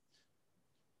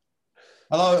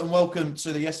Hello and welcome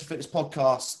to the Yes to Fitness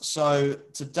podcast. So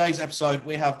today's episode,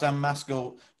 we have Dan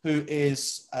Maskell, who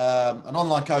is an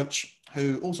online coach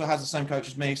who also has the same coach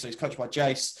as me. So he's coached by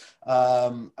Jace.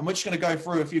 And we're just going to go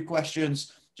through a few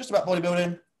questions just about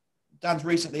bodybuilding. Dan's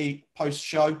recently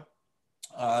post-show,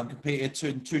 competed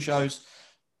in two shows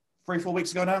 3-4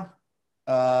 weeks ago now.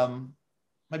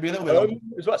 Maybe a little bit longer.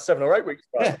 It was about 7 or 8 weeks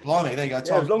ago. Yeah, blimey, there you go.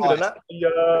 Yeah, it was longer than that.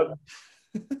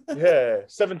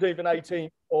 17th and 18th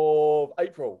of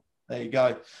April. There you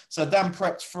go. So Dan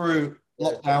prepped through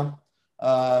lockdown,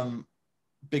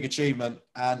 big achievement,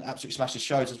 and absolutely smashed his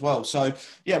shows as well. So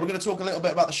yeah, we're going to talk a little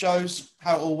bit about the shows,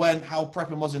 how it all went, how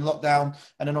prepping was in lockdown,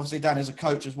 and then obviously Dan is a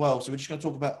coach as well. So we're just going to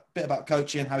talk a bit about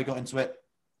coaching, how he got into it,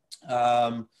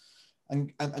 and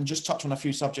just touch on a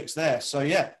few subjects there. So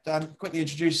yeah, Dan, quickly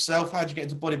introduce yourself. How did you get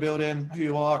into bodybuilding? Who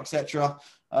you are, etc.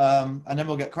 And then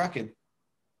we'll get cracking.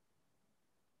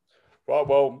 Right,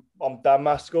 well, I'm Dan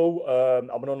Maskell.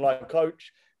 I'm an online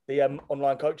coach, DM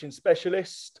online coaching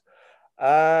specialist.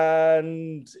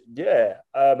 And yeah,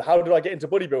 how did I get into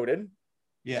bodybuilding?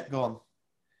 Yeah, go on.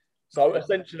 So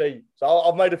essentially,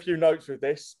 I've made a few notes with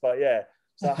this, but yeah.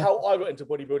 So how I got into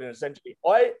bodybuilding, essentially,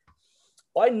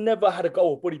 I never had a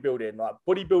goal of bodybuilding. Like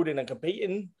bodybuilding and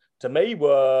competing to me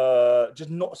were just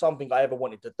not something I ever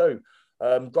wanted to do.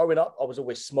 Growing up, I was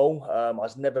always small. I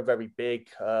was never very big.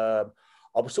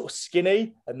 I was sort of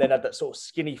skinny and then had that sort of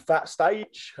skinny fat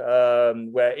stage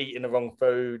where eating the wrong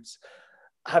foods,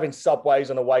 having Subways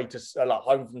on the way to like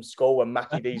home from school and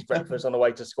Mackie D's breakfast on the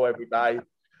way to school every day.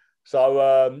 So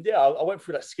I went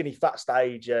through that skinny fat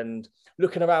stage and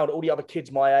looking around, all the other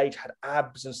kids my age had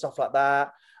abs and stuff like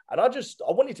that. And I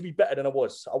wanted to be better than I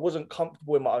was. I wasn't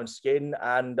comfortable in my own skin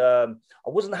and I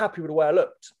wasn't happy with the way I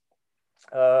looked.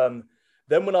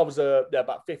 Then when I was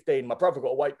about 15, my brother got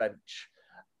a weight bench,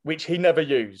 which he never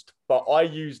used, but I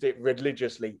used it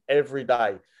religiously every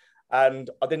day. And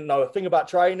I didn't know a thing about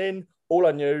training. All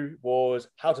I knew was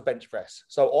how to bench press.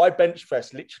 So I bench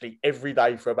pressed literally every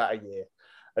day for about a year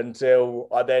until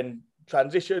I then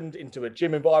transitioned into a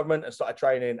gym environment and started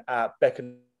training at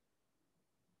Beckham.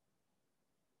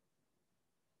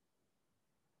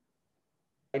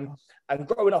 And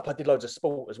growing up, I did loads of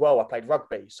sport as well. I played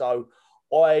rugby. So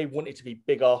I wanted to be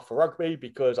bigger for rugby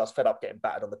because I was fed up getting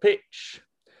battered on the pitch.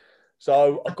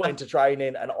 So I got into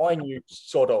training and I knew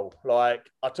sod all. Like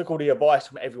I took all the advice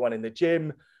from everyone in the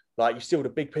gym. Like you see all the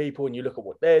big people and you look at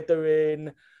what they're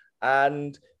doing.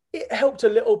 And it helped a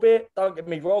little bit. Don't get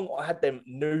me wrong. I had them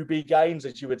newbie gains,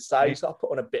 as you would say. So I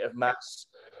put on a bit of mass.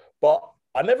 But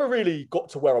I never really got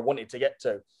to where I wanted to get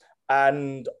to.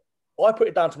 And I put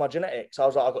it down to my genetics. I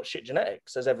was like, I've got shit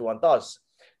genetics, as everyone does.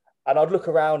 And I'd look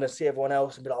around and see everyone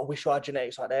else and be like, I wish I had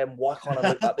genetics like them. Why can't I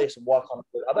look like this? And why can't I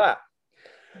look like that?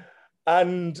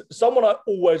 And someone I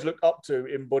always looked up to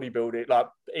in bodybuilding, like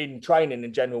in training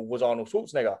in general, was Arnold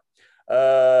Schwarzenegger.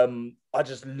 I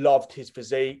just loved his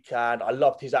physique and I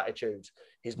loved his attitude,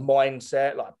 his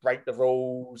mindset, like break the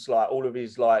rules, like all of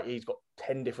his, like he's got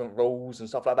 10 different rules and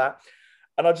stuff like that.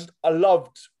 And I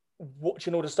loved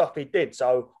watching all the stuff he did.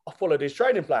 So I followed his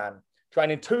training plan,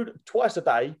 training twice a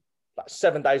day, like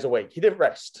 7 days a week. He didn't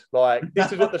rest. Like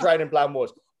this is what the training plan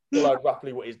was. Followed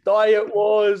roughly what his diet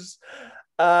was.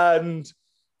 And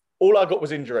all I got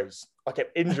was injuries. I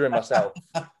kept injuring myself.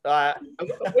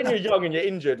 When you're young and you're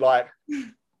injured, like,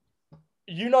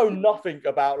 you know nothing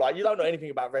about, like, you don't know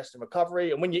anything about rest and recovery.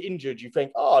 And when you're injured, you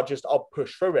think, oh, I'll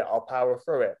push through it. I'll power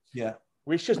through it. Yeah.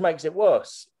 Which just makes it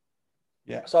worse.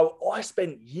 Yeah. So I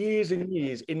spent years and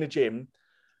years in the gym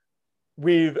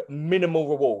with minimal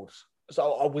rewards.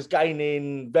 So I was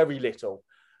gaining very little.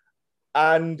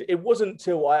 And it wasn't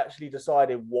until I actually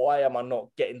decided, why am I not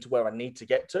getting to where I need to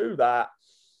get to, that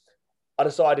I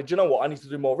decided, you know what, I need to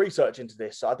do more research into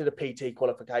this. So I did a PT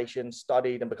qualification,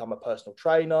 studied and become a personal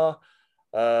trainer,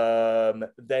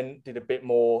 then did a bit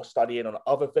more studying on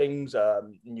other things,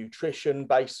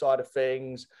 nutrition-based side of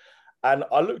things. And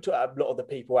I looked at a lot of the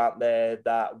people out there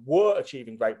that were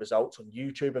achieving great results on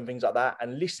YouTube and things like that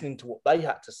and listening to what they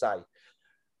had to say.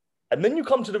 And then you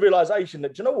come to the realization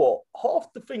that, you know what,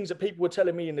 half the things that people were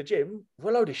telling me in the gym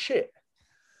were a load of shit.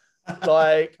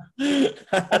 Like,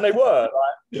 and they were.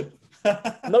 Like,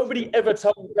 nobody ever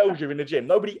tells you in the gym.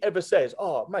 Nobody ever says,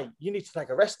 oh, mate, you need to take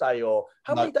a rest day, or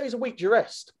how many days a week do you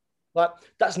rest? Like,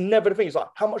 that's never the thing. It's like,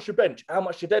 how much you bench, how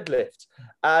much you deadlift.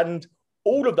 And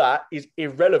all of that is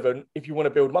irrelevant if you want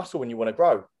to build muscle and you want to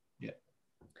grow.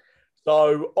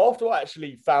 So after I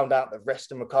actually found out that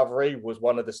rest and recovery was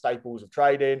one of the staples of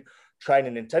training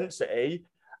intensity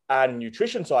and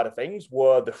nutrition side of things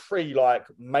were the three like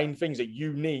main things that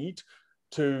you need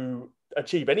to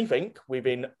achieve anything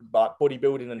within like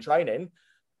bodybuilding and training,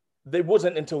 it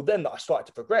wasn't until then that I started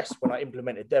to progress when I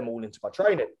implemented them all into my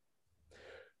training.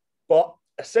 But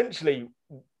essentially,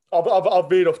 I've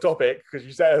veered off topic because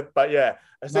you said, but yeah,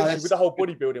 essentially with the whole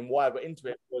bodybuilding, why I got into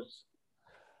it was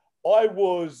I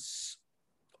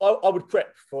would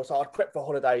prep so I'd prep for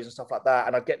holidays and stuff like that,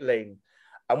 and I'd get lean.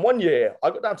 And one year I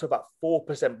got down to about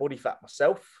 4% body fat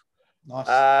myself. Nice.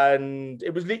 And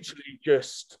it was literally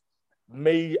just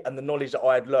me and the knowledge that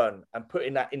I had learned and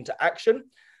putting that into action.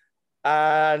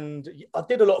 And I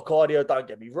did a lot of cardio, don't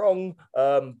get me wrong,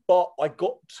 but I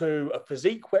got to a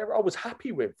physique where I was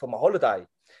happy with for my holiday.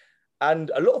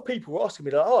 And a lot of people were asking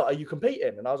me, like, "Oh, are you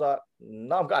competing?" And I was like,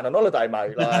 "No, I'm going on holiday,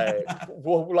 mate. Like,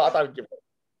 I don't give a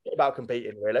shit about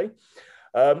competing, really."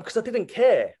 Because I didn't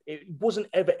care. It wasn't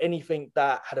ever anything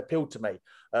that had appealed to me.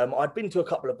 I'd been to a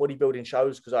couple of bodybuilding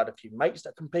shows because I had a few mates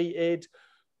that competed.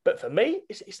 But for me,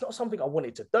 it's not something I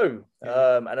wanted to do.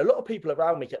 And a lot of people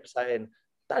around me kept saying,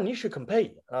 "Dan, you should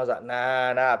compete." And I was like,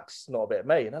 nah, it's not a bit of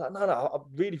me. And they're like, no, I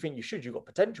really think you should. You've got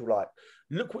potential. Like,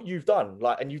 look what you've done.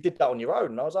 Like, and you did that on your own.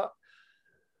 And I was like,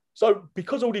 so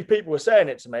because all these people were saying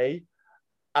it to me,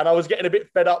 and I was getting a bit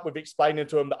fed up with explaining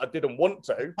to them that I didn't want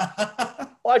to,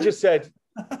 I just said,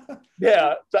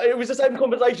 yeah. So it was the same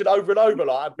conversation over and over.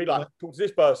 Like, I'd be like, talk to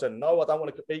this person. No, I don't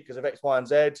want to compete because of X, Y, and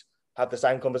Z. Have the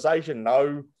same conversation.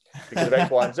 No, because of X,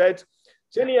 Y, and Z.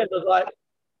 So in the end, I was like,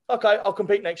 okay, I'll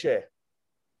compete next year.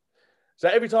 So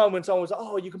every time when someone was like,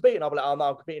 "Oh, you competing?" I'll be like, "Oh, no,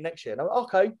 I'm competing next year." And I'm like,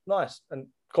 okay, nice. And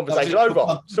conversation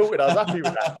over. Sorted. I was happy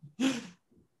with that.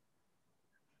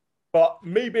 But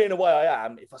me being the way I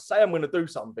am, if I say I'm going to do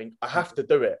something, I have to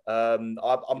do it.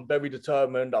 I'm very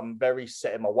determined. I'm very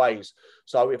set in my ways.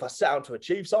 So if I set out to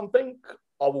achieve something,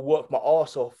 I will work my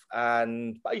arse off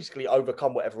and basically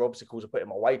overcome whatever obstacles are put in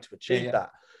my way to achieve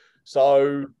that.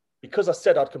 So because I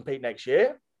said I'd compete next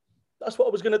year, that's what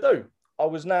I was going to do. It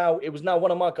was now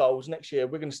one of my goals. Next year,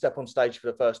 we're going to step on stage for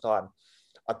the first time.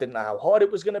 I didn't know how hard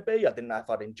it was going to be. I didn't know if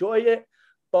I'd enjoy it,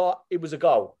 but it was a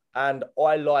goal. And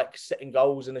I like setting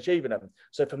goals and achieving them.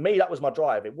 So for me, that was my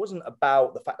drive. It wasn't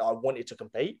about the fact that I wanted to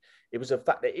compete. It was the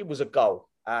fact that it was a goal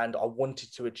and I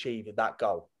wanted to achieve that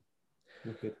goal.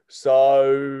 Okay.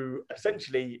 So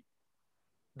essentially,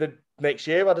 the next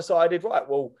year I decided, right,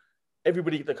 well,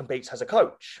 everybody that competes has a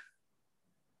coach.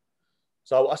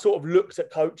 So I sort of looked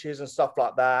at coaches and stuff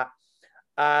like that.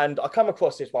 And I come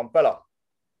across this one fella.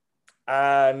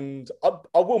 And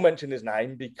I will mention his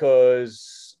name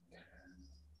because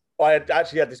I had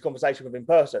actually had this conversation with him in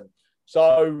person.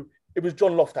 So it was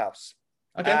John Lofthouse.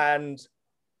 Okay. And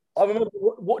I remember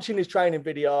watching his training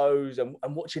videos and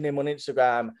watching him on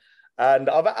Instagram. And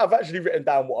I've actually written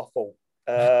down what I thought.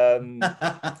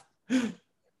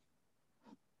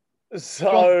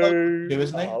 Who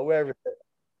isn't he? Where is it?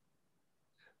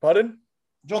 Pardon?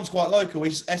 John's quite local.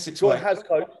 He's Essex. John has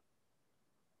coached.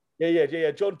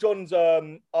 Yeah. John's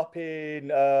up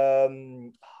in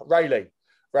Rayleigh.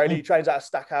 Rayleigh trains out of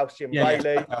Stackhouse Gym.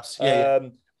 Rayleigh.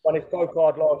 Won his pro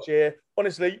card last year.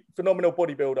 Honestly, phenomenal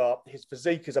bodybuilder. His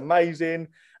physique is amazing,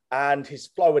 and his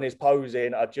flow and his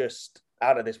posing are just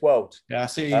out of this world. Yeah, I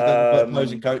see he's done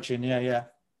posing coaching. Yeah,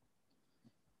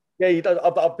 he does.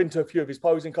 I've been to a few of his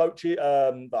posing coaching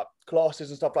like classes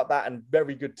and stuff like that, and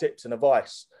very good tips and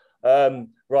advice.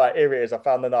 Right, here it is. I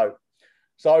found the note.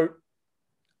 So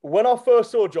when I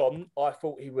first saw John, I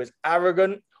thought he was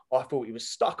arrogant. I thought he was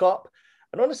stuck up.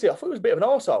 And honestly, I thought he was a bit of an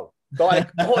arsehole.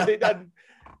 Like,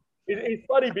 it's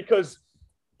funny because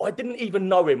I didn't even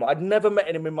know him. I'd never met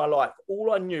him in my life.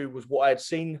 All I knew was what I had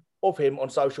seen of him on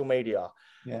social media.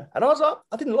 Yeah. And I was like,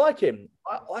 I didn't like him.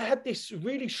 I had this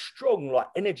really strong like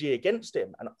energy against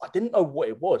him, and I didn't know what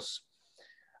it was.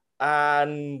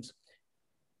 And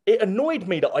it annoyed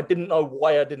me that I didn't know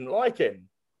why I didn't like him.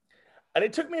 And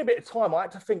it took me a bit of time. I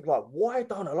had to think, like, why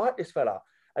don't I like this fella?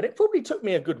 And it probably took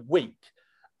me a good week.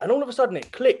 And all of a sudden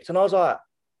it clicked. And I was like,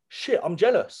 shit, I'm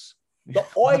jealous.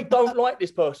 Like, I don't like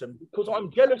this person because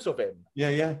I'm jealous of him.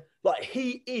 Yeah. Like,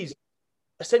 he is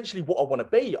essentially what I want to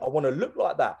be. I want to look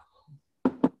like that.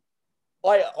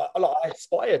 I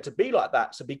aspire to be like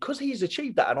that. So because he's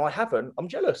achieved that and I haven't, I'm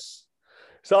jealous.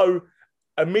 So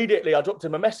immediately I dropped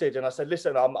him a message and I said,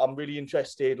 listen, I'm really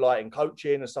interested like in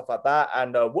coaching and stuff like that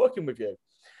and working with you.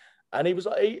 And he was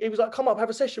like, come up,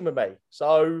 have a session with me.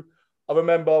 So I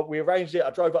remember we arranged it. I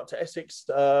drove up to Essex.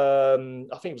 I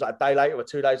think it was like a day later or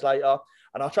 2 days later.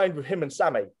 And I trained with him and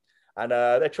Sammy and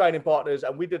they're training partners.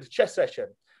 And we did a chest session.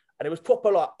 And it was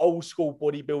proper like old school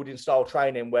bodybuilding style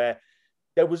training where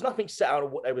there was nothing set out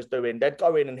of what they was doing. They'd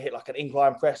go in and hit like an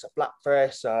incline press, a flat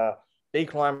press,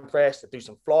 decline press, they'd do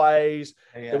some flies.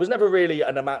 Yeah. There was never really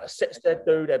an amount of sets they'd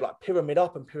do. They'd like pyramid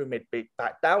up and pyramid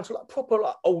back down. So like proper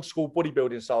like old school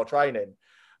bodybuilding style training.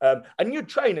 And you'd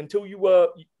train until you were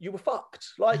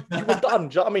fucked. Like you were done.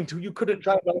 Do you know what I mean? Until you couldn't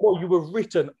train no more. You were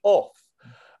written off.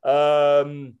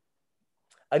 And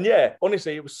yeah,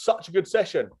 honestly, it was such a good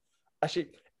session. Actually,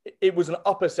 it was an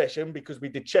upper session because we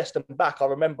did chest and back, I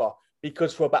remember,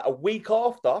 because for about a week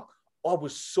after, I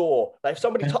was sore. Like if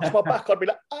somebody touched my back, I'd be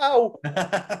like, ow.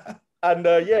 And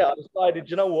yeah, I decided,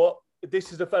 you know what?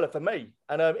 This is the fella for me.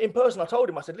 And in person, I told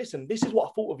him, I said, listen, this is what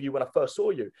I thought of you when I first saw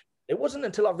you. It wasn't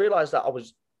until I realized that I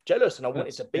was jealous and I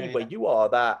wanted to be where you are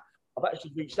that I've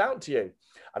actually reached out to you.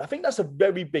 And I think that's a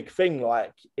very big thing,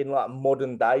 like in like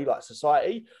modern day, like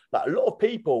society, like a lot of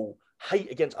people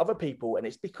hate against other people, and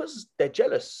it's because they're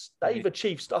jealous. They've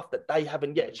achieved stuff that they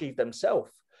haven't yet achieved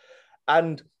themselves.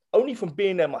 And only from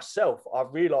being there myself, I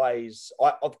realise,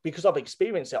 because I've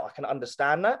experienced it, I can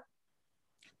understand that.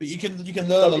 But you can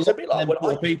learn a lot bit like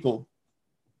from people.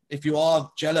 If you are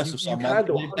jealous of someone,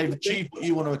 if they've achieved what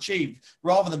you want to achieve,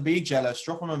 rather than be jealous,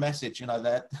 drop them a message. You know,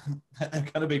 they're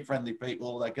going to be friendly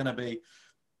people. They're going to be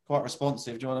quite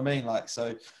responsive. Do you know what I mean? Like,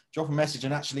 so drop a message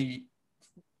and actually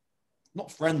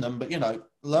not friend them, but, you know,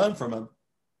 learn from them.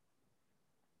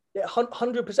 Yeah,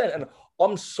 100%. And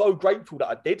I'm so grateful that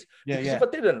I did. Because if I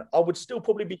didn't, I would still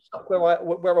probably be stuck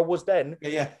where I was then,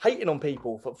 hating on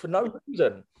people for no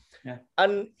reason. Yeah.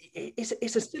 And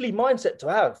it's a silly mindset to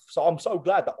have. So I'm so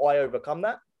glad that I overcome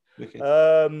that. Wicked.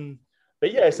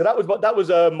 But yeah, so that was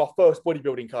my first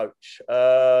bodybuilding coach.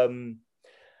 And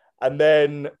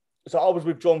then, so I was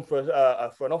with John for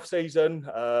an off season.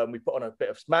 We put on a bit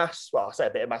of mass. Well, I say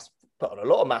a bit of mass, put on a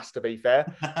lot of mass, to be fair.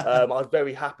 I was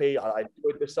very happy. I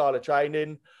enjoyed the style of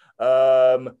training.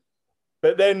 But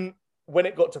then when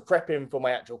it got to prepping for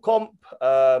my actual comp,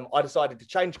 I decided to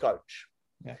change coach.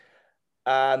 Yeah.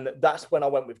 And that's when I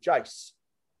went with Jace.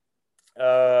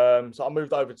 So I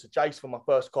moved over to Jace for my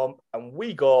first comp, and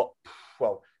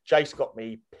Jace got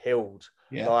me pilled.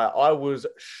 Yeah. Like, I was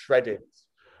shredded.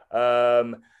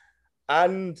 And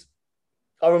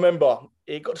I remember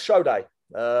it got to show day.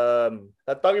 Don't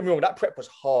get me wrong, that prep was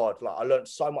hard. Like, I learned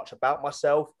so much about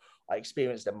myself. I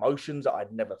experienced emotions that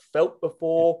I'd never felt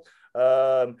before,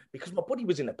 because my body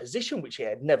was in a position which it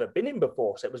had never been in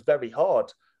before. So it was very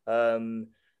hard.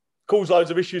 Caused loads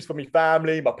of issues for my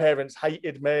family. My parents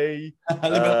hated me.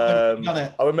 I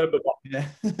remember. Yeah.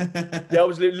 I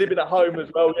was living at home as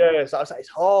well. Yeah, so I was like, it's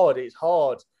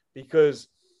hard because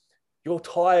you're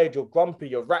tired, you're grumpy,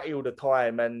 you're ratty all the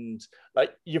time, and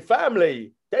like your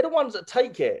family, they're the ones that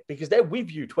take it because they're with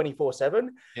you 24/7.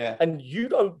 Yeah. And you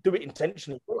don't do it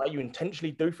intentionally. It's not like you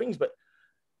intentionally do things, but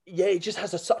yeah, it just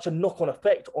has such a knock-on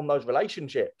effect on those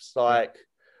relationships. Like.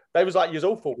 They was like, "You're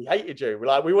awful. We hated you.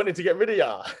 We wanted to get rid of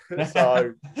you."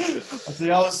 So, see,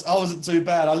 I wasn't too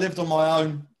bad. I lived on my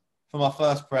own for my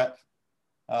first prep.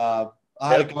 I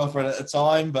had a girlfriend at the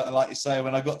time, but like you say,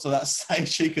 when I got to that stage,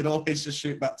 she could always just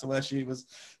shoot back to where she was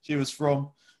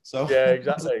from. So yeah,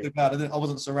 exactly. It wasn't too bad. I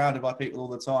wasn't surrounded by people all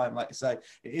the time. Like you say,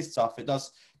 it is tough. It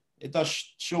does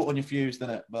shorten your fuse,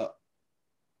 doesn't it? But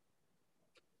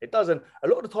it doesn't. A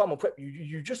lot of the time on prep,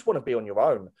 you just want to be on your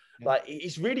own. Yeah. Like,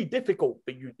 it's really difficult,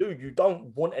 but you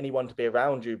don't want anyone to be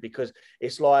around you because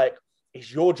it's like,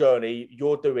 it's your journey,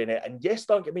 you're doing it. And yes,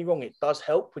 don't get me wrong, it does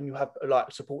help when you have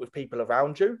like supportive people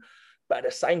around you. But at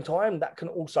the same time, that can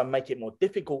also make it more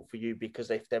difficult for you because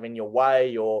if they're in your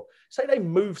way, or say they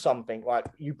move something, like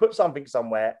you put something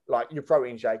somewhere, like your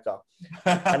protein shaker,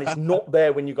 and it's not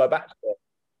there when you go back to it.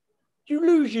 You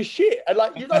lose your shit, and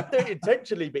like you don't do it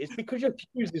intentionally, but it's because your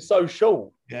fuse is so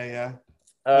short. Yeah.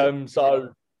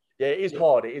 So yeah, it is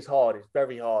hard. It is hard. It's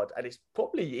very hard, and it's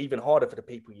probably even harder for the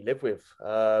people you live with.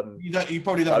 You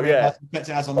probably don't realize the effect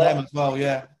it has on them as well.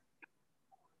 Yeah.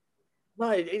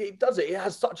 No, it does. It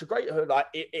has such a great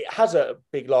it has a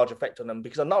big, large effect on them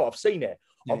because I know I've seen it.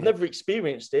 Yeah, I've never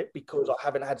experienced it because I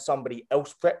haven't had somebody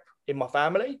else prep in my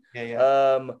family.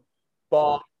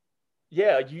 But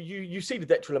yeah, you see the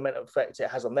detrimental effect it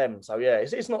has on them. So yeah,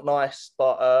 it's not nice.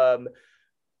 But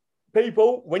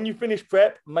people, when you finish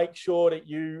prep, make sure that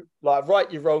you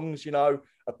right your wrongs.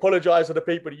 Apologize to the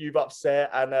people that you've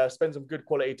upset and spend some good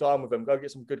quality time with them. Go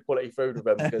get some good quality food with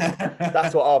them because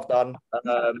that's what I've done.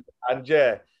 And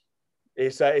yeah,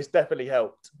 it's definitely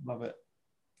helped. Love it.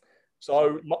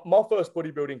 So my first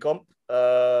bodybuilding comp.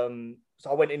 So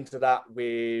I went into that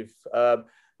with a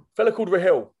fella called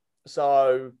Rahil.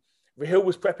 So Rahil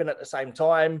was prepping at the same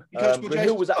time.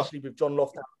 Rahil was actually with John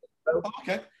Lofthouse. Oh,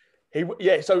 okay.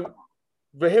 So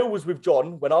Rahil was with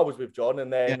John when I was with John,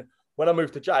 and then when I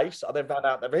moved to Jace, I then found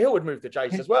out that Rahil had moved to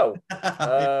Jace as well.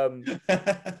 But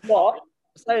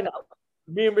saying that,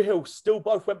 me and Rahil still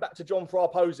both went back to John for our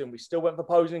posing. We still went for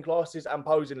posing classes and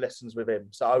posing lessons with him.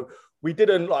 So we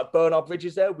didn't like burn our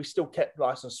bridges there. We still kept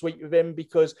nice and sweet with him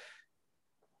because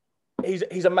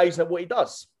he's amazing at what he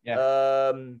does.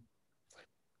 Yeah.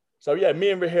 So yeah, me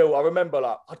and Rahil, I remember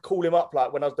like I'd call him up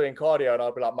like when I was doing cardio and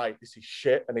I'd be like, mate, this is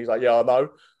shit. And he's like, yeah, I know.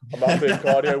 I'm like, I'm doing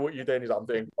cardio. What are you doing? He's like, I'm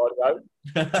doing cardio.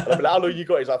 And I'd be like, how long you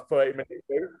got? He's like 30 minutes.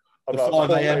 I'm The like, 5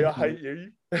 a.m. I hate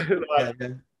you. Like,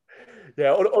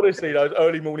 yeah, honestly, those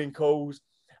early morning calls.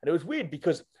 And it was weird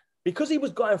because he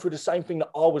was going through the same thing that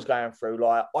I was going through.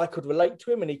 Like I could relate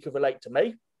to him and he could relate to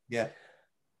me. Yeah.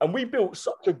 And we built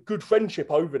such a good friendship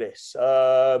over this.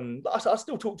 I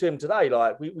still talk to him today.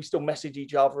 Like we still message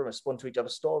each other and respond to each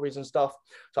other's stories and stuff.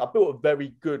 So I built a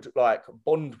very good like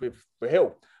bond with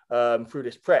Rahil through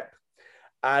this prep.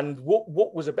 And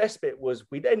what was the best bit was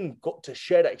we then got to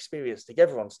share that experience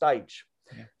together on stage.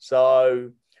 Yeah.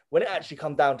 So when it actually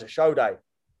come down to show day,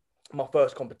 my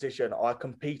first competition, I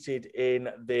competed in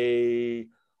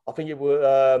I think it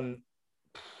was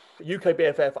UK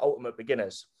BFF Ultimate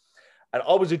Beginners. And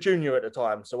I was a junior at the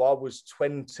time, so I was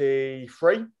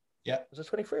 23. Yeah. Was I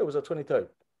 23 or was I 22?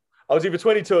 I was either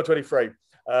 22 or 23.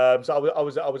 So I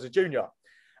was a junior.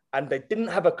 And they didn't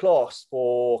have a class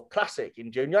for classic in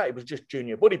junior. It was just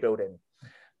junior bodybuilding.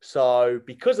 So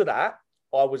because of that,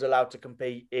 I was allowed to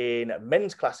compete in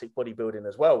men's classic bodybuilding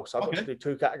as well. So I got to do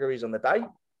 2 categories on the day.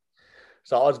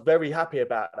 So I was very happy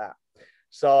about that.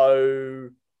 So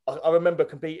I remember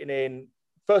competing in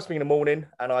first thing in the morning,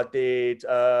 and I did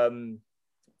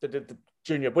the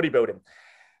junior bodybuilding.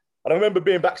 And I remember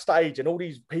being backstage, and all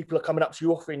these people are coming up to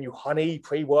you offering you honey,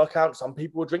 pre-workout. Some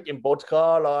people were drinking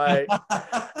vodka, like.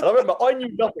 And I remember I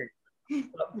knew nothing.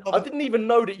 I didn't even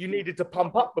know that you needed to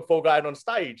pump up before going on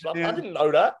stage. Like, I didn't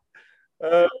know that.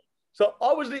 So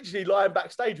I was literally lying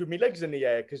backstage with my legs in the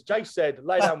air because Jace said,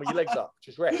 "Lay down with your legs up,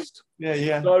 just rest."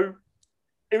 Yeah. So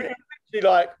it was literally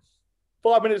like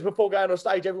 5 minutes before going on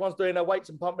stage, everyone's doing their weights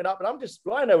and pumping up, and I'm just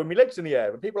lying there with my legs in the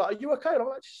air. And people are like, "Are you okay?" And I'm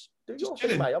like, "Just do your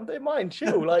thing, mate. I'm doing mine.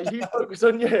 Chill. Like, you focus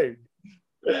on you."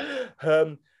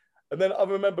 And then I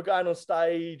remember going on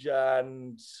stage,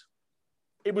 and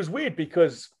it was weird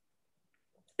because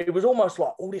it was almost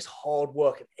like all this hard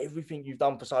work and everything you've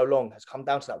done for so long has come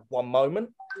down to that one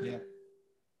moment. Yeah.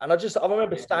 And I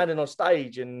remember standing on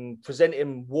stage and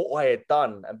presenting what I had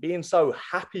done and being so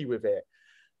happy with it.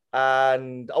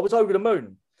 And I was over the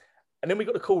moon. And then we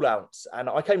got the call outs and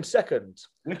I came second.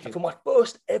 And for my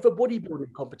first ever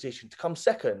bodybuilding competition to come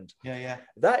second. Yeah.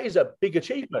 That is a big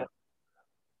achievement.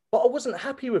 But I wasn't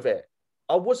happy with it.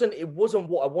 It wasn't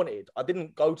what I wanted. I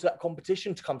didn't go to that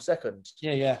competition to come second.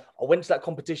 Yeah. I went to that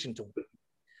competition to win.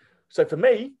 So for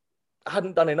me, I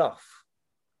hadn't done enough.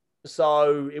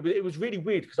 So it was really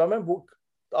weird because I remember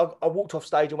I walked off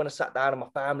stage and when I sat down and my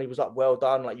family was like, "Well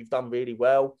done, like you've done really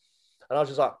well." And I was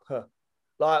just like, huh.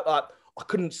 Like I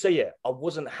couldn't see it. I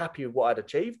wasn't happy with what I'd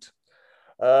achieved.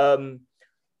 But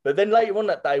then later on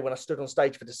that day when I stood on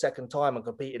stage for the second time and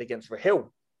competed against Rahil,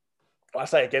 I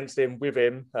say against him, with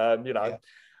him, I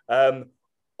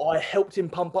helped him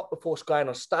pump up before going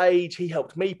on stage. He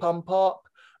helped me pump up.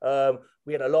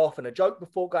 We had a laugh and a joke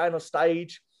before going on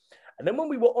stage. And then when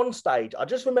we were on stage, I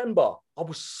just remember I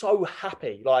was so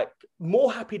happy, like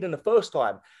more happy than the first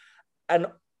time. And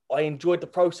I enjoyed the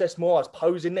process more. I was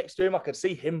posing next to him. I could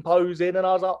see him posing and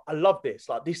I was like, I love this.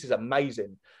 Like, this is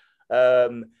amazing.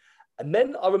 And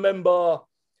then I remember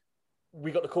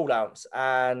we got the call outs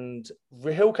and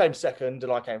Rahil came second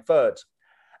and I came third.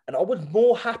 And I was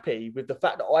more happy with the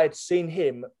fact that I had seen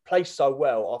him place so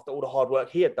well after all the hard work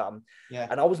he had done. Yeah.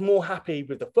 And I was more happy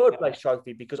with the third place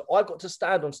trophy because I got to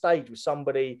stand on stage with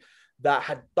somebody that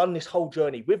had done this whole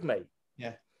journey with me.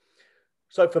 Yeah.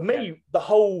 So for me,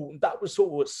 that was sort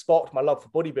of what sparked my love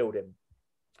for bodybuilding.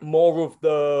 More of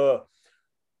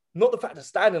not the fact of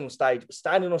standing on stage, but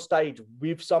standing on stage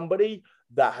with somebody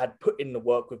that had put in the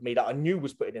work with me, that I knew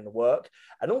was putting in the work.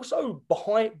 And also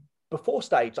before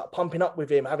stage, like pumping up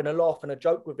with him, having a laugh and a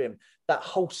joke with him, that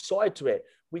whole side to it,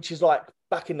 which is like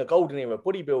back in the golden era of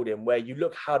bodybuilding, where you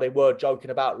look how they were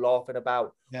joking about, laughing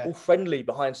about, all friendly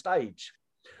behind stage.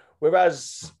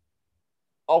 Whereas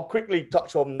I'll quickly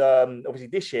touch on, obviously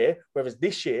this year, whereas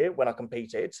this year when I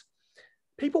competed,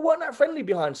 people weren't that friendly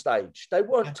behind stage. They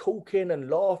weren't talking and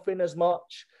laughing as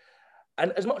much.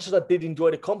 And as much as I did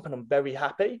enjoy the comp and I'm very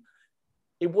happy,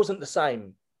 it wasn't the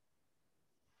same.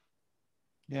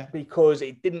 Yeah. Because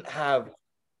it didn't have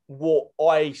what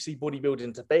I see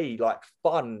bodybuilding to be, like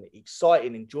fun,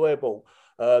 exciting, enjoyable.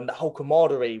 That whole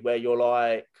camaraderie where you're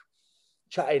like,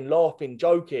 chatting, laughing,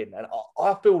 joking. And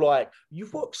I feel like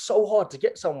you've worked so hard to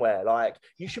get somewhere. Like,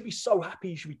 you should be so happy.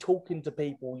 You should be talking to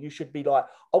people. You should be like,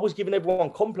 I was giving everyone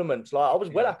compliments. Like, I was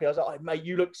well happy. I was like, oh, mate,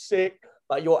 you look sick.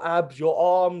 Like, your abs, your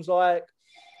arms, like,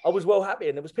 I was well happy.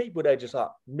 And there was people there just like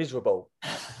miserable.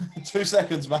 2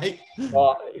 seconds, mate. It's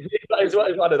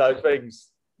one of those things.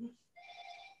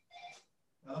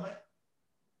 Hello, mate.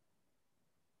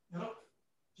 Hello.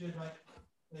 Cheers, mate.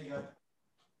 There you go.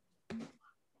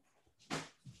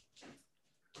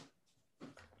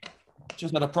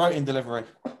 Just had a protein delivery.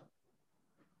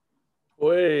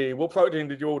 Oi, what protein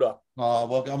did you order? Oh,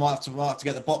 well, I might have to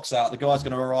get the box out. The guy's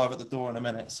going to arrive at the door in a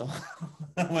minute, so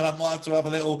I might have to have a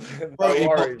little protein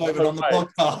box open on the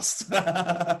podcast.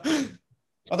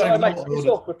 I don't even know what I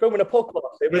ordered. We're filming a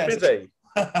podcast. We're busy.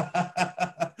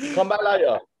 Come back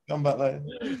later.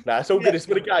 Nah, it's all good. It's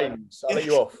for the games. I'll let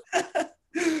you off.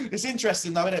 It's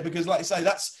interesting though, isn't it? Because like you say,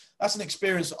 that's an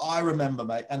experience that I remember,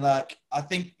 mate. And like, I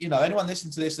think, you know, anyone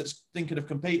listening to this that's thinking of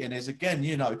competing is, again,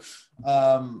 you know,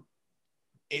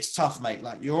 it's tough, mate.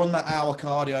 Like, you're on that hour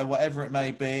cardio, whatever it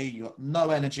may be. You've got no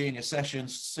energy in your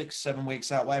sessions, 6-7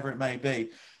 weeks out, whatever it may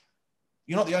be.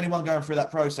 You're not the only one going through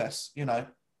that process. You know,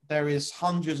 there is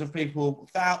hundreds of people,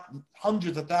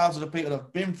 hundreds of thousands of people that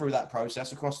have been through that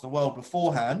process across the world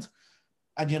beforehand.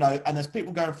 And, you know, and there's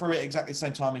people going through it exactly the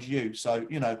same time as you. So,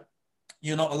 you know,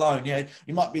 you're not alone. Yeah,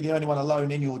 you might be the only one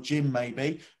alone in your gym,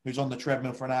 maybe, who's on the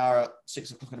treadmill for an hour at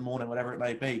 6 o'clock in the morning, whatever it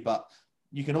may be. But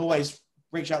you can always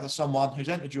reach out to someone who's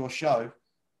entered your show,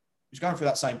 who's going through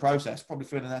that same process, probably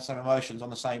feeling their same emotions on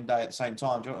the same day at the same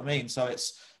time. Do you know what I mean? So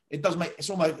it does make you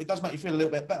feel a little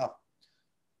bit better.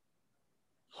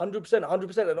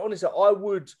 100%. And honestly, I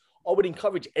would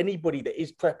encourage anybody that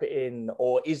is prepping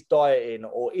or is dieting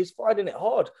or is finding it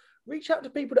hard, reach out to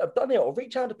people that have done it, or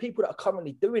reach out to people that are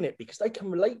currently doing it, because they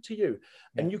can relate to you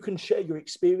and you can share your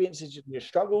experiences and your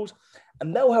struggles,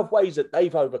 and they'll have ways that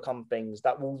they've overcome things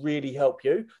that will really help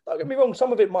you. Don't get me wrong,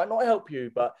 some of it might not help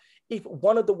you, but if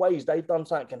one of the ways they've done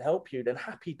something can help you, then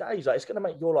happy days. Like, it's going to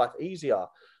make your life easier.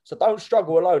 So don't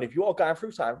struggle alone. If you are going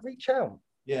through something, reach out.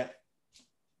 Yeah.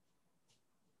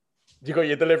 You got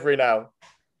your delivery now.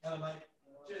 Hello, mate.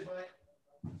 Cheers, mate.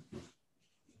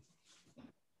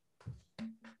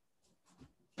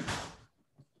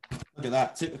 Look at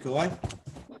that. Typical, eh?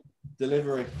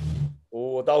 Delivery.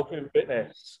 Oh, Dolphin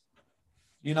Fitness.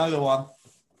 You know the one.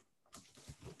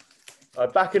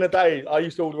 Back in the day, I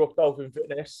used to order off Dolphin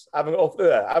Fitness. I haven't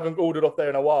ordered off there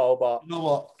in a while, but you know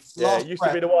what? It used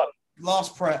to be the one.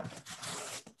 Last prep.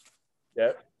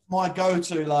 Yeah. My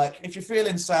go-to, like, if you're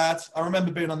feeling sad, I remember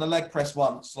being on the leg press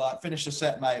once, like, finished the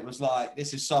set, mate. It was like,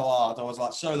 this is so hard. I was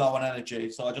like so low on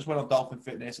energy. So I just went on Dolphin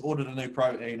Fitness, ordered a new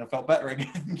protein. I felt better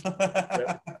again.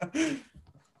 Yeah.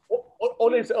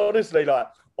 Honestly, like,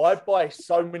 I buy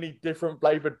so many different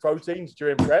flavored proteins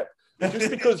during prep, just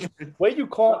because where you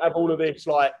can't have all of this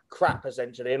like crap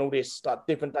essentially and all this like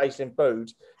different tasting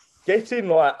foods, getting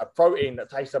like a protein that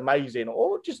tastes amazing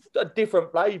or just a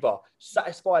different flavor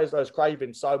satisfies those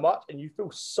cravings so much, and you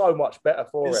feel so much better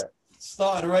for it.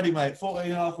 Started already, mate.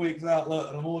 14.5 weeks out, look,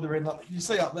 and I'm ordering, like, you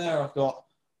see up there, I've got,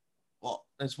 what,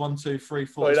 there's 1, 2, 3,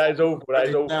 4. Oh, that is awful. That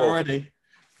is awful. Already.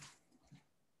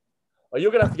 Oh,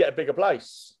 you're going to have to get a bigger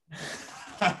place.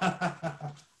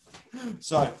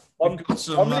 So, I'm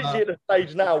literally at the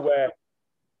stage now where,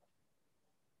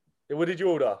 what did you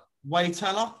order? Whey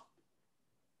Teller.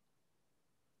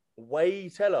 Whey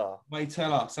Teller. Whey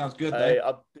Teller. Sounds good,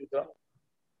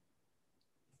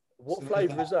 what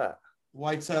flavour is that?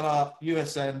 Whey Teller,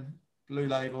 USN, Blue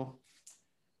Label.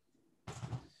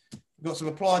 We've got some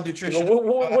Applied Nutrition.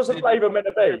 What's the flavour meant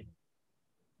to be?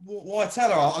 Whey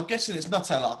Teller. I'm guessing it's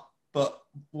Nutella, but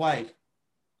whey.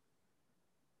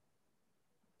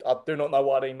 I do not know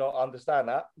why I do not understand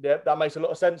that. Yeah, that makes a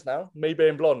lot of sense now. Me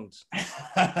being blonde.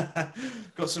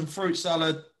 Got some fruit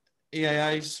salad,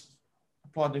 EAAs,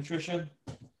 Applied Nutrition.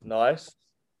 Nice.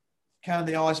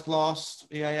 Candy Ice Blast,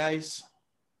 EAAs.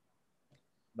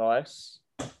 Nice.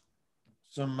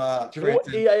 Some do you know what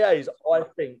EAAs, I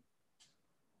think?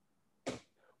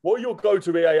 What are your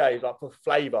go-to EAAs like for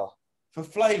flavour? For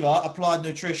flavour, Applied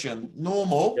Nutrition.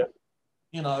 Normal. Yep.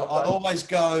 You know, okay. I'd always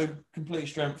go complete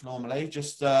strength normally,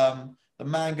 just the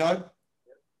mango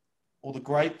or the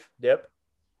grape. Yep.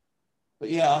 But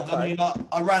yeah, okay. I mean,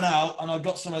 I ran out and I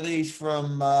got some of these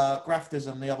from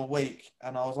Graftism the other week,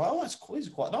 and I was like, oh, these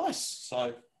are quite nice.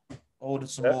 So I ordered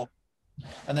some more.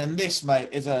 And then this, mate,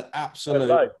 is an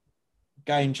absolute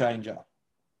game changer.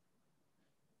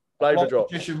 Flavour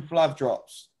drops. Nutrition Flav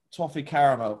Drops. Toffee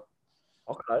caramel.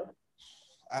 Okay.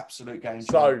 Absolute game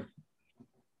changer. So,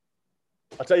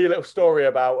 I'll tell you a little story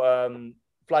about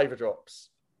flavour drops.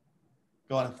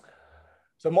 Go on.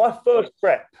 So my first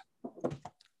prep,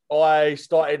 I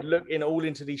started looking all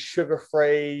into these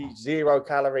sugar-free,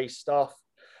 zero-calorie stuff.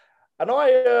 And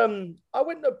I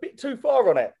went a bit too far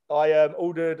on it. I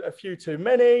ordered a few too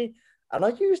many, and I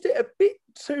used it a bit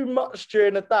too much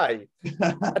during the day.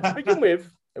 And to begin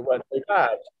with, it weren't too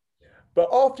bad. But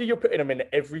after you're putting them in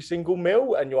every single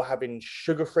meal and you're having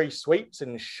sugar-free sweets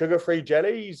and sugar-free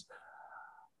jellies,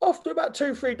 after about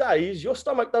 2-3 days, your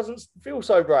stomach doesn't feel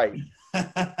so great.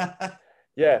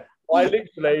 Yeah, I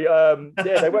literally,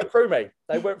 they went through me.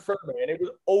 They went through me, and it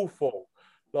was awful.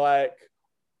 Like,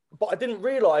 but I didn't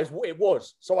realise what it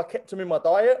was, so I kept them in my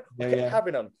diet. I kept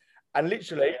having them, and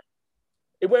literally,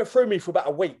 it went through me for about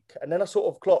a week, and then I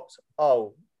sort of clocked,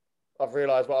 oh, I've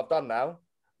realised what I've done now.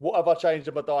 What have I changed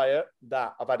in my diet?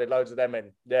 That I've added loads of them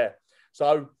in. Yeah,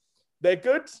 so they're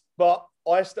good, but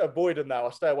I avoid them now.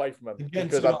 I stay away from them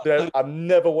because I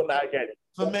never want that again.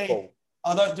 For me,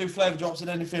 I don't do flavour drops in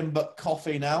anything but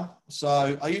coffee now.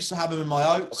 So I used to have them in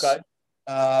my oats. Okay.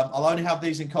 I'll only have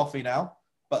these in coffee now,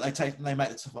 but they make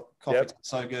the coffee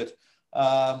so good.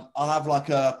 I'll have like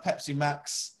a Pepsi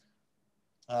Max.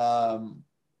 And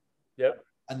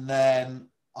then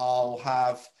I'll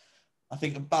have,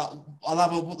 I'll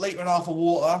have a litre and a half of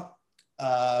water.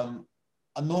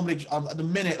 At the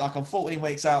minute, like I'm 14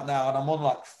 weeks out now, and I'm on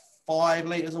like 5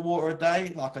 litres of water a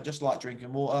day. Like I just like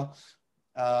drinking water.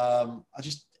 It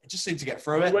just seemed to get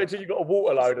through it. Wait till you got a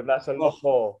water load, and that's a lot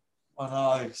more. I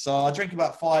know. So I drink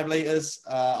about 5 litres.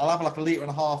 I'll have like a litre and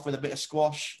a half with a bit of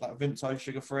squash, like Vimto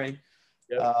sugar free.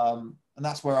 And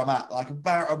that's where I'm at. Like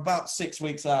about 6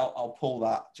 weeks out, I'll pull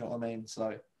that. Do you know what I mean?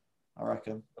 So I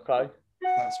reckon. Okay.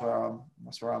 That's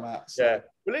where I'm at. So. Yeah.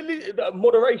 Well,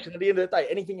 moderation. At the end of the day,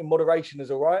 anything in moderation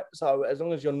is all right. So as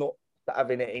long as you're not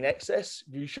having it in excess,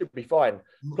 you should be fine.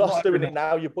 Plus, doing it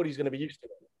now, your body's going to be used to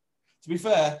it. To be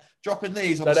fair, dropping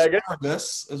these on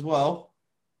asparagus as well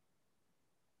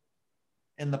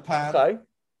in the pan. Okay.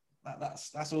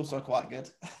 That's also quite good.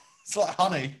 It's like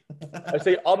honey. I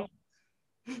see.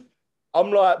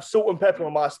 I'm like salt and pepper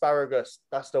on my asparagus.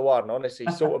 That's the one. Honestly,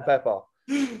 salt and pepper.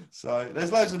 So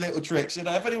there's loads of little tricks. You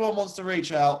know, if anyone wants to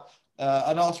reach out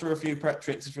and ask for a few prep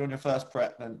tricks, if you're on your first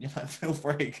prep, then feel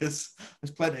free because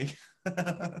there's plenty.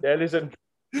 Yeah, listen.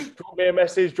 Drop me a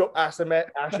message. Drop Ash a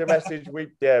message. We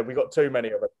got too many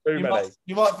of it.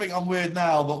 You might think I'm weird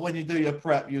now, but when you do your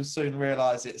prep, you'll soon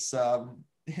realise it's a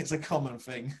common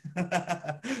thing.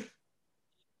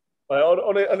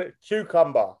 On a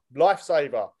cucumber,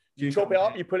 lifesaver. You chop it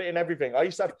up, you put it in everything. I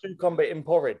used to have cucumber in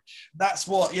porridge. That's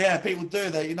what, people do.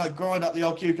 They, grind up the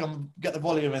old cucumber, get the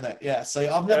volume in it. Yeah, so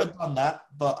I've never done that,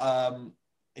 but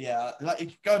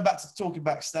like going back to talking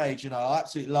backstage, I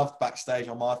absolutely loved backstage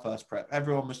on my first prep.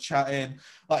 Everyone was chatting.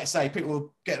 Like I say, people were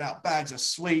getting out bags of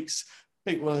sweets.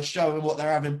 People were showing what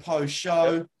they're having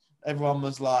post-show. Yep. Everyone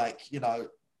was like,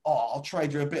 I'll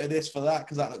trade you a bit of this for that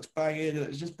because that looks banging. It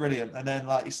was just brilliant. And then,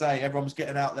 like you say, everyone was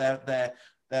getting out their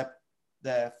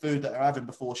food that they're having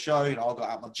before show. I got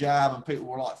out my jam and people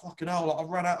were like, fucking hell, like, I've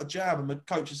run out of jam. And the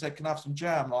coach said, can I have some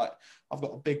jam? Like, I've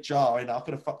got a big jar. I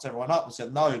could have fucked everyone up and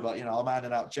said no, but, I'm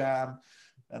handing out jam.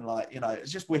 And, like,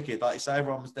 it's just wicked. Like you say,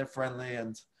 everyone was dead friendly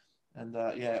and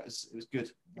it was good.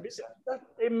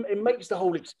 It makes the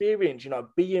whole experience,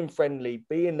 being friendly,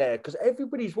 being there, because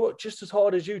everybody's worked just as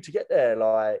hard as you to get there.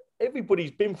 Like, everybody's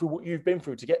been through what you've been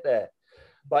through to get there.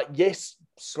 Like, yes,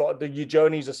 your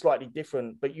journeys are slightly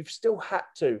different, but you've still had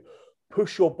to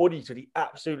push your body to the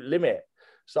absolute limit.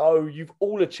 So you've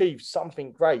all achieved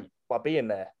something great by being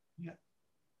there. Yeah,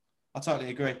 I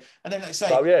totally agree. And then, like say,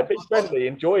 be friendly,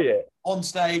 enjoy it. On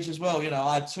stage as well,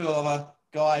 I had 2 other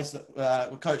guys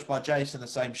that were coached by Jason in the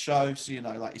same show. So,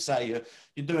 like you say,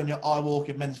 you're doing your eye walk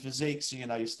in men's physique. So,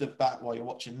 you stood back while you're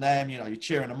watching them, you're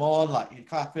cheering them on, like you're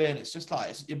clapping. It's just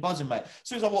like, you're buzzing, mate. As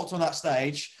soon as I walked on that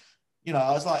stage,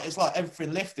 I was like, it's like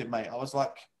everything lifted, mate. I was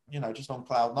like, just on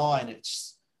cloud 9.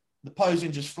 It's the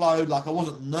posing just flowed. Like, I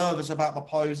wasn't nervous about my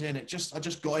posing. I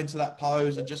just got into that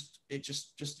pose and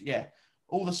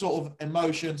all the sort of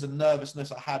emotions and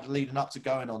nervousness I had leading up to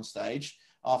going on stage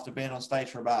after being on stage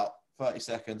for about 30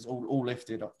 seconds, all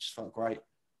lifted. I just felt great.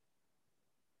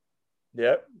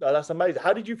 Yeah, that's amazing.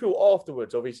 How did you feel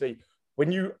afterwards? Obviously,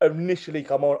 when you initially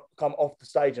come off the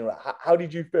stage, and how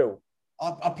did you feel?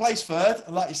 I placed third,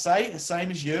 like you say, the same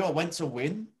as you. I went to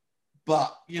win,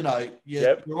 but you're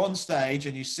on stage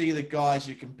and you see the guys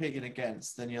you're competing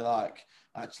against, and you're like,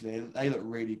 actually, they look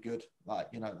really good, like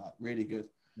really good.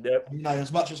 Yep.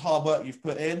 As much as hard work you've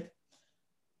put in,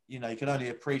 you can only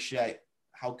appreciate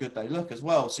how good they look as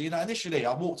well. So initially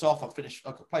I walked off, I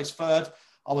placed third.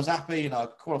 I was happy, I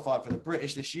qualified for the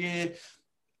British this year.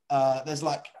 There's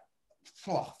like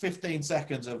 15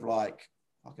 seconds of like,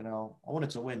 fucking hell, I wanted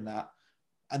to win that.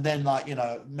 And then like, you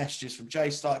know, messages from Jay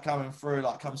started coming through,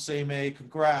 like, come see me,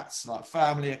 congrats, like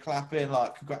family are clapping,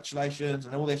 like, congratulations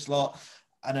and all this lot.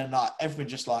 And then like everything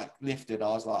just like lifted. I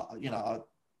was like, you know,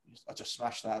 I just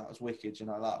smashed that. That was wicked, you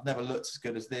know, like I've never looked as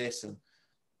good as this. And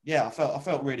yeah, I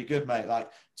felt really good, mate. Like,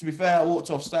 to be fair, I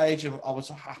walked off stage and I was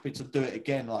happy to do it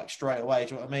again, like straight away.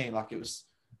 Do you know what I mean? Like, it was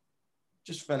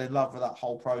just fell in love with that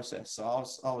whole process. So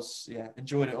I was, yeah,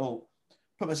 enjoyed it all.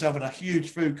 Put myself in a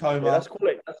huge food coma. Yeah, that's cool.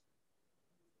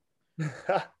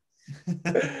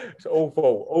 It's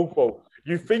awful.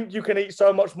 You think you can eat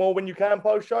so much more when you can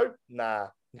post-show? Nah,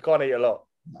 you can't eat a lot.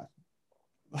 No.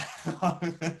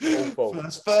 Awful.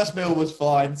 First meal was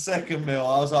fine. Second meal,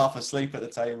 I was half asleep at the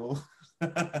table.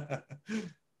 I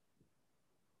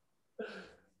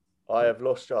have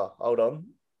lost you. Hold on.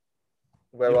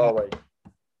 Where are we?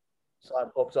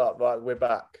 Something pops up. Right, we're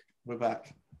back. We're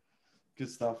back. Good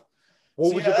stuff.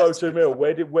 What was your go-to meal?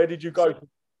 Where did you go?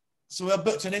 So I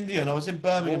booked an Indian. I was in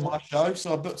Birmingham, my show,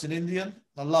 so I booked an Indian.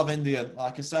 I love Indian.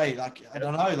 Like I say, like, I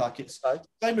don't know, like it's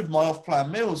same with my off-plan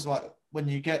meals. Like when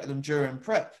you get them during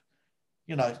prep,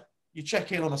 you know, you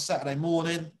check in on a Saturday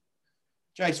morning.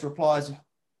 Jace replies,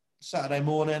 Saturday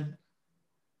morning,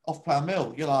 off-plan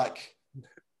meal. You're like, I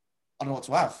don't know what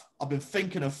to have. I've been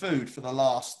thinking of food for the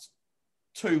last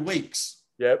 2 weeks.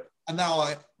 Yep. And now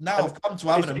I've come to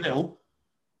having a meal.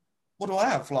 What do I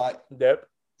have? Like, yep.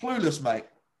 Clueless, mate.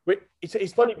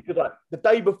 It's funny because like the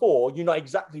day before, you know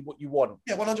exactly what you want.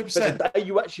 Yeah, 100%. But the day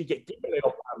you actually get given an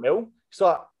off-plan meal, it's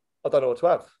like, I don't know what to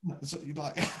have. So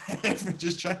like everything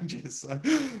just changes. So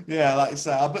yeah, like I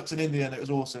say, I booked an Indian. It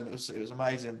was awesome. It was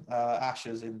amazing.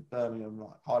 Ashes in Birmingham,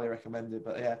 like highly recommended.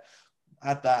 But yeah, I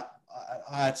had that.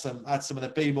 I had some of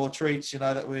the B-more treats, you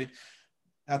know, that we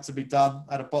had to be done.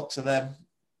 I had a box of them.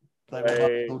 They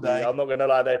were all day. I'm not going to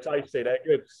lie, they're tasty. They're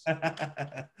good.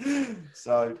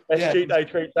 So best cheat day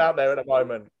treats out there at the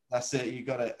moment. That's it. You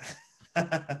got it.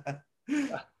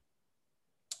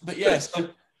 But yeah, so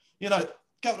you know, a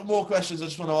couple of more questions I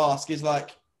just want to ask is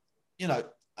like, you know,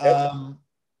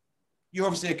 you're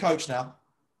obviously a coach now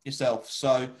yourself.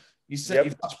 So you said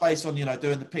you've touched base on, you know,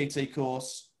 doing the PT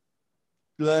course,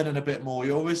 learning a bit more.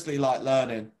 You're obviously like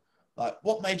learning. Like,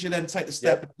 what made you then take the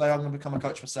step and say, I'm going to become a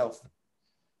coach myself?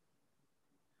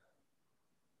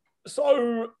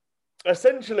 So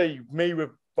essentially, me with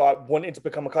like wanting to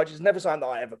become a coach is never something that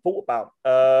I ever thought about.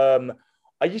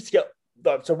 I used to get,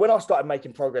 so when I started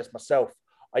making progress myself,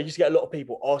 I used to get a lot of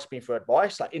people ask me for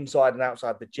advice, like inside and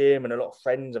outside the gym, and a lot of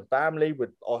friends and family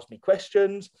would ask me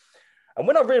questions. And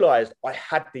when I realized I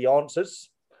had the answers,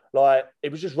 like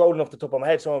it was just rolling off the top of my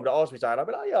head, someone would ask me something, I'd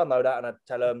be like, yeah, I know that. And I'd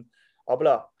tell them, I'll be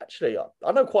like, actually,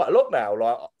 I know quite a lot now.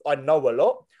 Like, I know a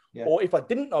lot. Yeah. Or if I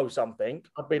didn't know something,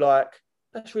 I'd be like,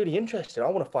 that's really interesting. I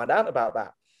want to find out about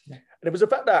that. Yeah. And it was the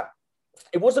fact that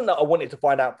it wasn't that I wanted to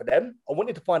find out for them. I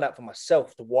wanted to find out for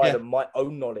myself to widen my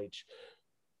own knowledge.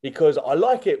 Because I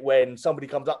like it when somebody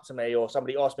comes up to me or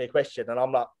somebody asks me a question and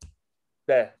I'm like,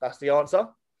 there, that's the answer.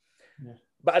 Yeah.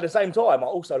 But at the same time, I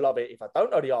also love it if I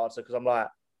don't know the answer because I'm like,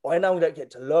 I now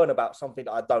get to learn about something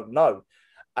that I don't know.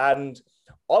 And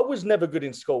I was never good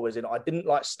in school, as in I didn't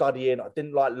like studying, I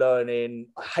didn't like learning.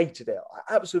 I hated it.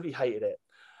 I absolutely hated it.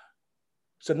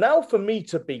 So now for me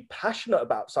to be passionate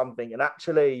about something and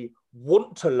actually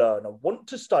want to learn and want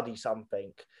to study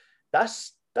something,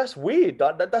 that's weird.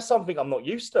 That's something I'm not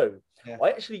used to. Yeah. I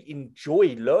actually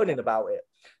enjoy learning about it.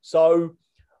 So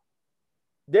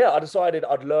yeah, I decided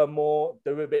I'd learn more,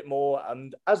 do a bit more.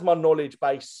 And as my knowledge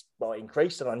base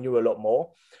increased and I knew a lot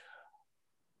more,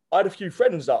 I had a few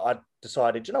friends that I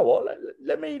decided, you know what,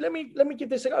 let me give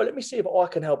this a go. Let me see if I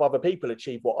can help other people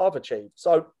achieve what I've achieved.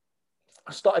 So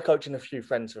I started coaching a few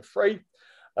friends for free,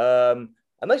 and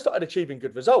they started achieving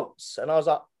good results. And I was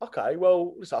like, okay,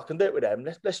 well, listen, I can do it with them.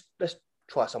 Let's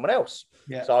try someone else.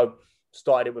 Yeah. So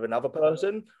started it with another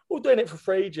person, all doing it for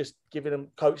free, just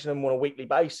coaching them on a weekly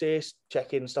basis,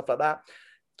 checking stuff like that,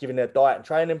 giving their diet and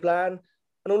training plan.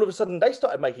 And all of a sudden they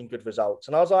started making good results.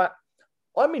 And I was like,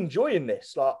 I'm enjoying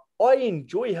this. Like, I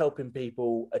enjoy helping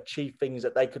people achieve things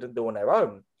that they couldn't do on their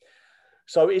own.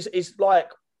 So it's like,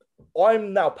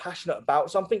 I'm now passionate about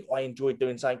something. I enjoy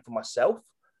doing something for myself.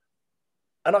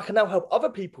 And I can now help other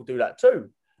people do that too.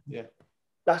 Yeah.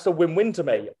 That's a win-win to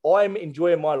me. I'm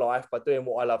enjoying my life by doing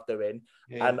what I love doing.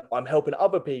 Yeah. And I'm helping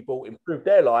other people improve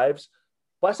their lives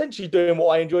by essentially doing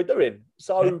what I enjoy doing.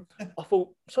 So I thought,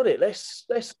 sorry, let's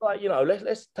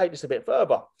take this a bit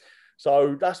further.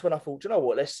 So that's when I thought, you know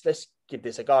what, let's give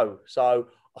this a go. So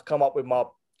I come up with my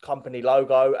company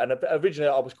logo, and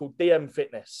originally I was called DM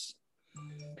Fitness.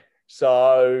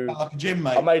 So like a gym,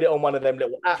 mate. I made it on one of them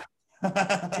little apps.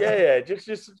 Just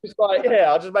like,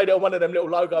 I just made it on one of them little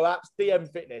logo apps,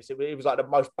 DM Fitness. It was like the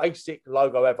most basic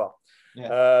logo ever.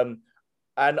 Yeah.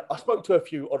 And I spoke to a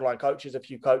few online coaches, a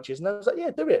few coaches, and I was like,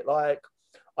 yeah, do it. Like,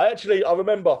 I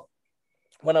remember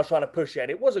when I was trying to push it, and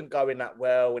it wasn't going that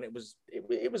well, and it was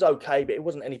okay, but it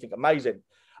wasn't anything amazing.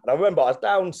 And I remember I was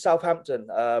down Southampton.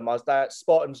 I was down at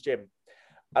Spartan's gym,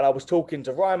 and I was talking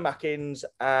to Ryan Mackins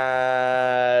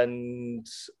and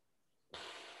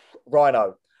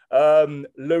Rhino.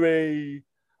 Louis,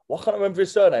 well, I can't remember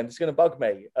his surname. It's going to bug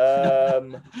me.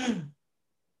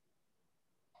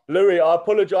 Louis, I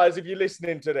apologise if you're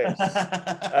listening to this.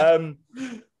 I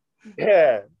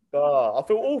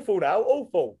feel awful now,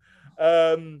 awful.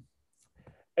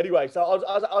 Anyway, so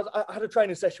I had a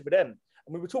training session with them,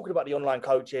 and we were talking about the online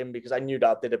coaching because I knew that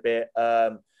I did a bit.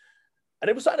 And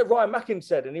it was something that Ryan Mackins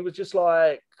said, and he was just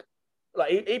like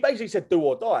he basically said, "Do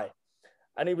or die."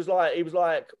 And he was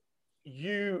like,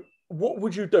 what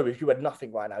would you do if you had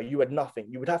nothing right now? You had nothing.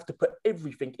 You would have to put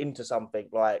everything into something,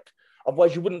 like,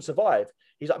 otherwise you wouldn't survive.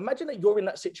 He's like, imagine that you're in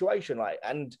that situation, like,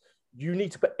 and you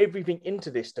need to put everything into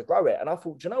this to grow it. And I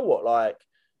thought, do you know what? Like,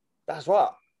 that's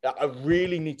right. I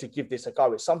really need to give this a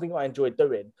go. It's something I enjoy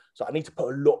doing. So I need to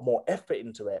put a lot more effort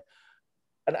into it.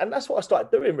 And that's what I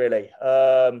started doing, really.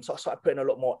 So I started putting a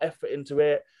lot more effort into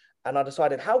it. And I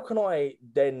decided, how can I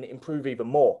then improve even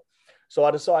more? So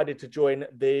I decided to join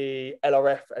the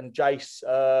LRF and Jace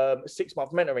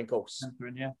 6-month mentoring course.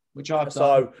 Yeah, which I've done.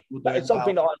 So it's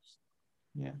something that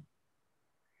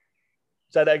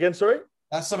Say that again, sorry?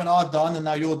 That's something I've done and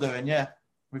now you're doing, yeah.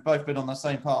 We've both been on the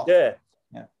same path. Yeah.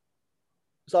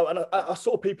 So, and I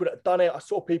saw people that had done it. I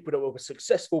saw people that were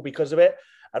successful because of it.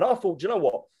 And I thought, do you know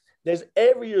what? There's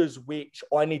areas which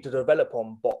I need to develop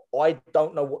on, but I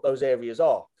don't know what those areas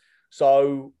are.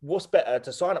 So what's better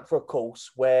to sign up for a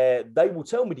course where they will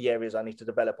tell me the areas I need to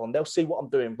develop on. They'll see what I'm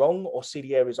doing wrong or see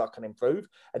the areas I can improve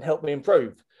and help me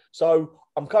improve. So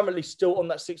I'm currently still on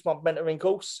that 6-month mentoring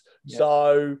course. Yeah.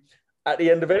 So at the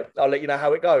end of it, I'll let you know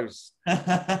how it goes.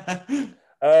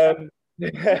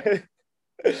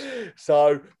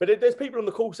 So, but there's people on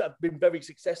the course that have been very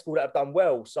successful, that have done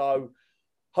well. So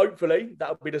hopefully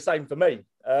that'll be the same for me.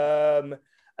 And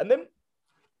then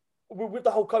with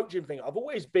the whole coaching thing, I've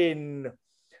always been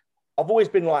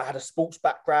like, had a sports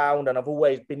background, and I've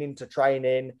always been into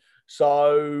training.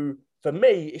 So for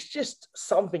me, it's just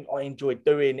something I enjoy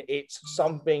doing. It's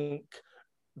something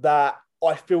that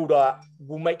I feel that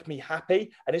will make me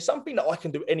happy, and it's something that I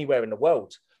can do anywhere in the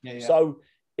world. So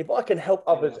if I can help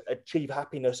others achieve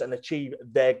happiness and achieve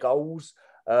their goals,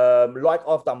 like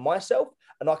I've done myself,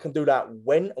 and I can do that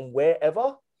when and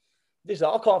wherever,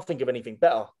 I can't think of anything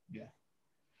better. Yeah.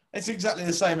 It's exactly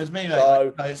the same as me, mate.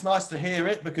 So, it's nice to hear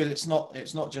it because it's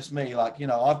not just me. Like, you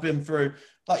know, I've been through,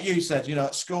 like you said, you know,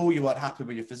 at school, you weren't happy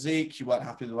with your physique. You weren't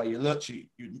happy with the way you looked. You're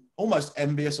almost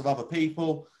envious of other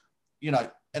people, you know,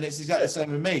 and it's exactly the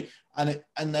same with me. And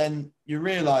then you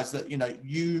realize that, you know,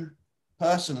 you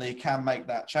personally can make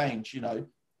that change. You know,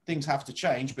 things have to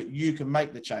change, but you can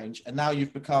make the change. And now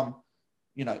you've become,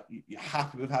 you know, you're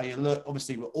happy with how you look.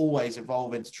 Obviously, we're always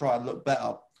evolving to try and look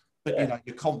better. But you know,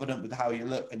 you're confident with how you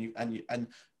look, and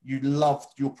you love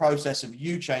your process of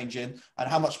you changing and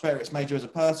how much better it's made you as a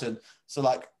person. So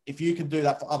like, if you can do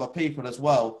that for other people as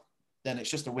well, then it's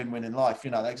just a win-win in life.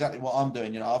 You know, that's exactly what I'm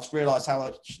doing. You know, I've realized how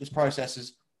much this process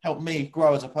has helped me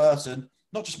grow as a person,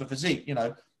 not just my physique, you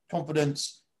know,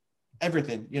 confidence,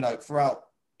 everything, you know, throughout,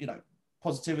 you know,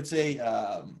 positivity,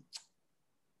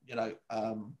 you know,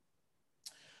 I'm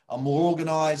more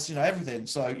organized, you know, everything.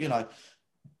 So, you know,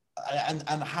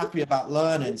 and happy about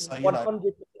learning. So, you know,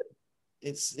 100%.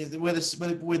 It's with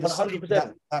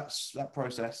that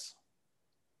process.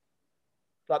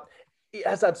 Like, it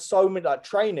has had so many, like,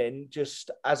 training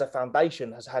just as a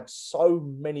foundation has had so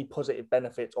many positive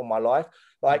benefits on my life.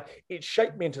 Like, it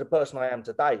shaped me into the person I am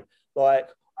today. Like,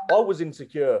 I was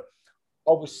insecure.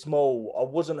 I was small. I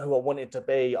wasn't who I wanted to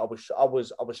be. I was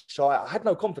shy. I had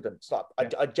no confidence. Like,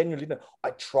 I genuinely didn't.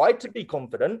 I tried to be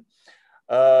confident.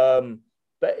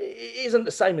 But it isn't the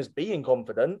same as being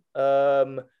confident,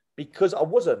 because I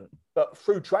wasn't. But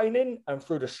through training and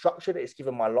through the structure that it's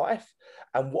given my life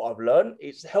and what I've learned,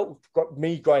 it's helped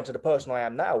me grow into the person I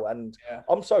am now. And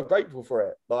I'm so grateful for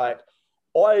it. Like,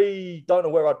 I don't know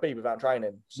where I'd be without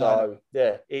training. So,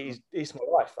 it's my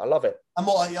life. I love it. And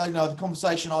what, you know, the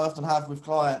conversation I often have with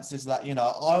clients is that, you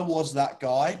know, I was that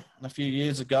guy a few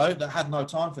years ago that had no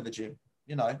time for the gym.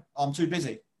 You know, I'm too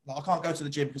busy. Like, I can't go to the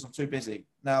gym because I'm too busy.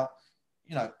 Now,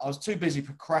 you know, I was too busy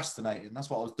procrastinating. That's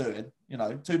what I was doing. You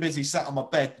know, too busy sat on my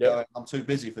bed going, I'm too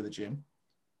busy for the gym.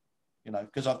 You know,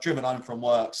 because I've driven home from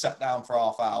work, sat down for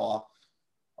half hour.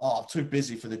 oh, I'm too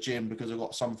busy for the gym because I've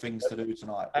got some things to do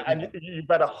tonight. But, And you've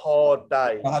had a hard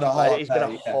day. I had a hard It's day.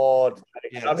 been a hard day.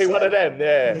 Yeah, I mean, one of them,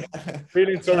 yeah.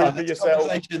 Feeling sorry for that's yourself. a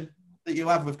conversation that you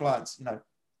have with clients,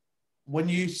 when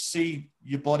you see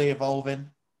your body evolving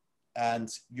and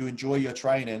you enjoy your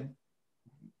training,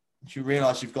 you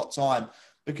realize you've got time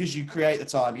because you create the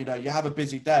time. You have a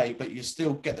busy day, but you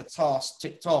still get the tasks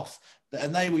ticked off that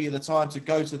enable you the time to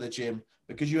go to the gym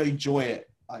because you enjoy it.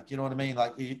 Like, you know what I mean?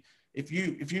 Like, if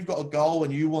you've got a goal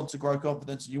and you want to grow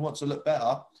confidence and you want to look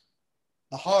better,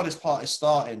 the hardest part is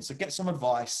starting. So get some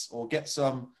advice or get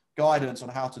some guidance on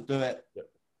how to do it. Yep.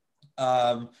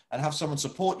 And have someone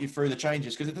support you through the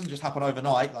changes, because it doesn't just happen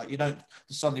overnight. Like, you don't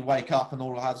just suddenly wake up and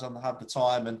all of a sudden have the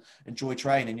time and enjoy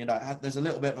training. There's a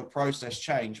little bit of a process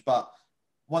change, but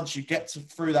once you get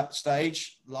through that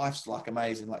stage, life's like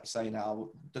amazing. Like you say now,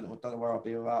 don't know where I'll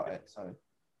be without it. So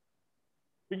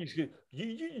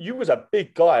you was a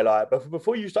big guy, like, but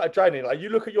before you started training, like, you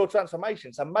look at your transformation,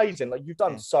 it's amazing. Like, you've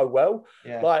done so well.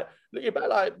 Yeah. Like, looking back,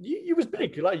 like, you was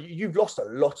big. Like, you've lost a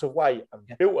lot of weight and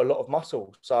built a lot of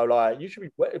muscle. So, like, you should be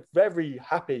very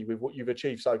happy with what you've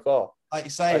achieved so far. Like you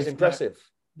say, it's impressive.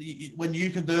 When you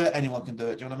can do it, anyone can do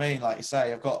it. Do you know what I mean? Like you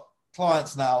say, I've got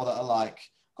clients now that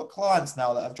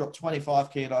have dropped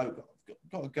 25 kilo.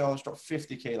 Got a girl who's dropped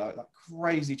 50 kilo. Like,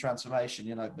 crazy transformation,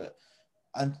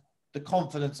 and the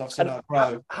confidence I've seen her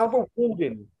grow. How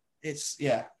rewarding. It's,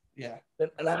 yeah.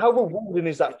 And how rewarding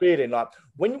is that feeling? Like,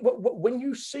 when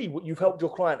you see what you've helped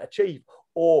your client achieve,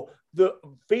 or the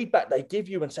feedback they give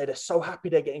you and say they're so happy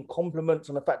they're getting compliments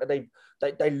on the fact that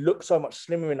they look so much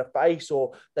slimmer in the face,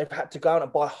 or they've had to go out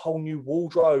and buy a whole new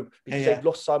wardrobe because they've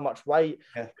lost so much weight.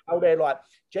 Yeah. How their, like,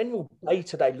 general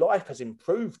day-to-day life has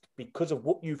improved because of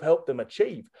what you've helped them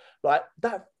achieve. Like,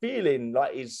 that feeling,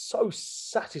 like, is so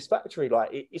satisfactory. Like,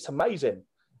 it's amazing.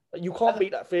 You can't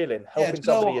beat that feeling, helping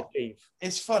somebody achieve.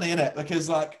 It's funny, isn't it? Because,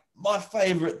 like, my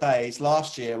favourite days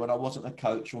last year when I wasn't a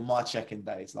coach were my check-in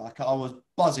days. Like, I was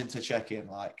buzzing to check in.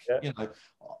 Like,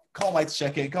 can't wait to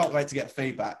check in, can't wait to get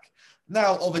feedback.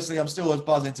 Now, obviously, I'm still as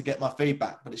buzzing to get my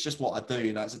feedback, but it's just what I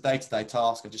do. It's a day-to-day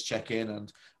task. I just check in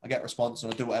and I get a response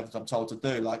and I do whatever I'm told to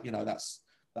do. Like, that's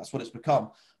what it's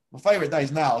become. My favourite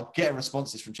days now are getting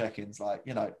responses from check-ins. Like,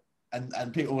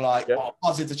 and people are like, oh,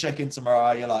 buzzing to check in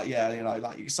tomorrow. You're like, yeah,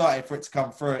 like, you're excited for it to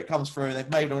come through. It comes through. They've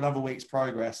made another week's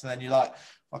progress. And then you're like,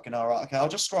 fucking all right, okay, I'll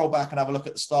just scroll back and have a look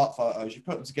at the start photos. You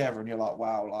put them together and you're like,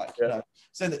 wow, like,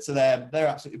 send it to them. They're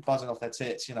absolutely buzzing off their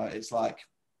tits. It's like,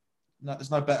 no,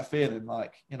 there's no better feeling,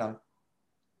 like,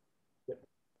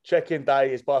 Check-in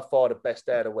day is by far the best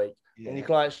day of the week. When your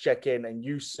clients check in and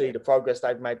you see the progress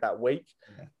they've made that week,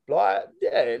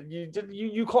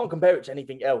 you can't compare it to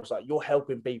anything else. Like, you're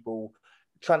helping people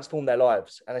transform their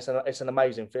lives, and it's an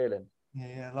amazing feeling.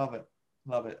 Yeah, love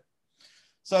it.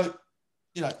 So,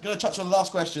 going to touch on the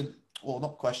last question, or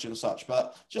not question as such,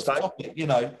 but just a topic,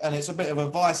 and it's a bit of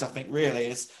advice, I think, really,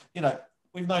 is,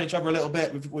 we've known each other a little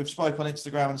bit. We've spoken on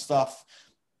Instagram and stuff.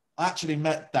 I actually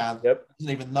met Dan. Yep. I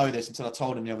didn't even know this until I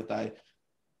told him the other day,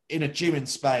 in a gym in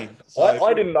Spain. So,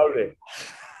 I didn't know this.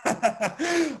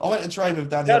 I went and trained with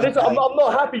Dan. I'm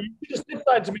not happy. You just said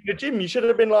that to me in the gym. You should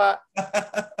have been like.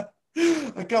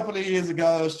 A couple of years ago,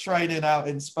 I was training out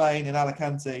in Spain, in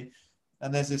Alicante,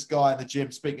 and there's this guy in the gym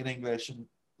speaking English and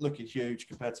looking huge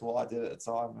compared to what I did at the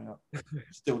time.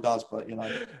 Still does, but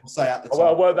I'll say at the time. Well,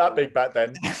 I weren't that big back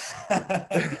then.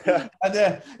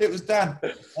 And it was Dan.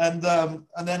 And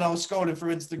then I was scrolling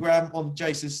through Instagram on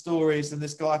Jace's stories, and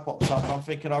this guy pops up. And I'm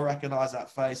thinking, I recognise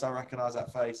that face.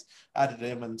 Added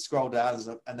him and scrolled down,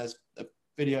 and there's a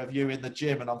video of you in the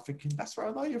gym, and I'm thinking, that's where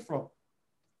I know you're from.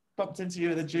 Bumped into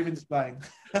you in the gym in Spain.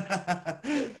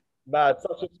 Man,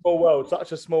 such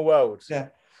a small world. Yeah.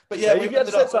 But if you had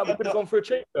said something, we could have gone for a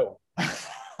cheap bill.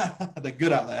 They're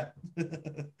good out there.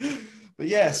 But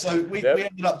yeah, so we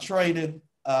ended up training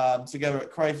together at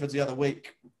Crayford's the other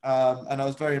week. And I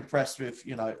was very impressed with,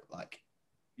 like,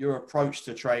 your approach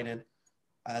to training.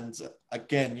 And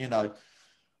again,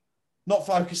 not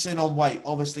focusing on weight.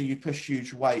 Obviously, you push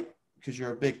huge weight because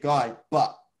you're a big guy,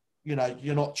 but, you're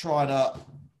not trying to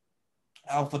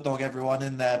alpha dog everyone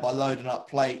in there by loading up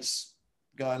plates.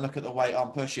 Go and look at the weight I'm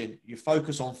pushing. You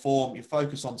focus on form, you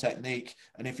focus on technique.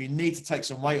 And if you need to take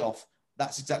some weight off,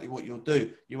 that's exactly what you'll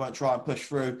do. You won't try and push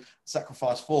through,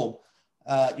 sacrifice form.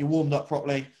 You warmed up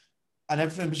properly and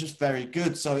everything was just very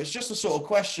good. So it's just a sort of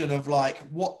question of, like,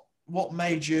 what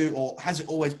made you, or has it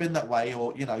always been that way?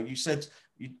 Or, you said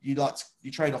you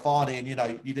trained off Arnie and,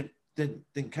 you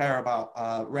didn't care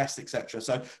about rest, etc.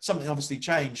 So something obviously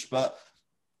changed, but,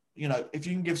 if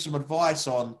you can give some advice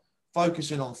on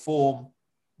focusing on form,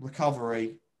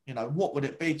 recovery, you know, what would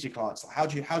it be to your clients? Like, how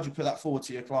do you put that forward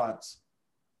to your clients?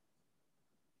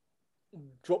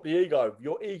 Drop the ego.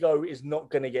 Your ego is not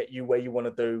going to get you where you want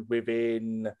to do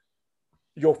within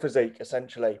your physique,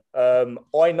 essentially.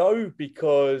 I know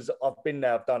because I've been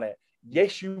there, I've done it.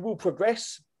 Yes, you will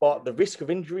progress, but the risk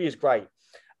of injury is great.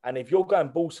 And if you're going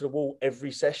balls to the wall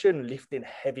every session, lifting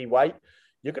heavy weight,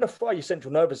 you're going to fry your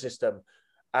central nervous system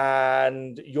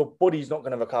and your body's not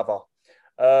going to recover.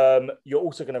 You're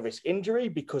also going to risk injury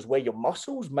because where your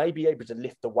muscles may be able to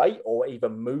lift the weight or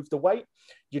even move the weight,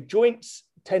 your joints,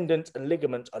 tendons and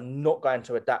ligaments are not going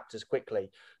to adapt as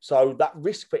quickly. So that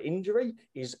risk for injury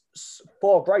is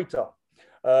far greater.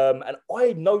 And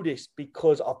I know this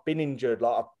because I've been injured.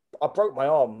 Like I broke my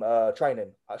arm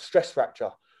training, a stress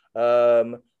fracture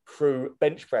through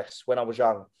bench press when I was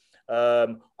young.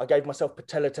 I gave myself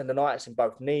patellar tendonitis in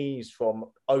both knees from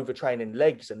overtraining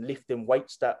legs and lifting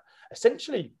weights that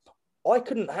essentially I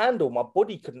couldn't handle. My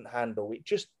body couldn't handle. It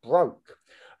just broke.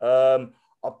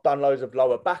 I've done loads of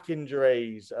lower back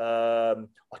injuries. I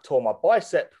tore my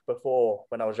bicep before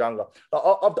when I was younger.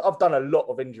 I've done a lot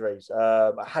of injuries.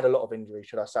 I had a lot of injuries,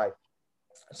 should I say.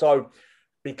 So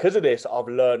because of this, I've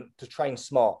learned to train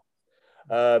smart.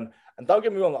 And don't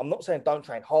get me wrong, I'm not saying don't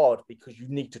train hard because you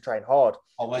need to train hard.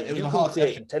 Oh, wait, it was you a hard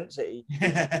session. Intensity.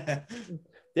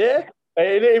 Yeah,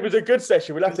 it was a good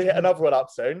session. We'll have to hit another one up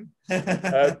soon.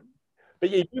 But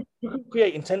yeah, you can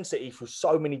create intensity through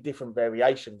so many different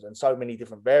variations and so many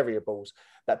different variables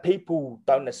that people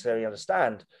don't necessarily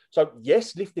understand. So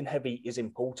yes, lifting heavy is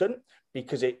important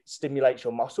because it stimulates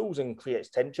your muscles and creates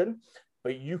tension.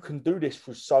 But you can do this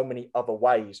through so many other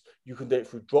ways. You can do it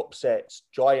through drop sets,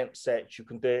 giant sets. You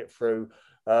can do it through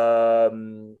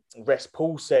rest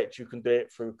pull sets. You can do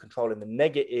it through controlling the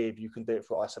negative. You can do it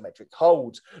through isometric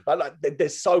holds. Like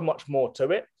there's so much more to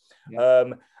it. Yeah.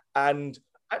 And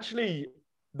actually,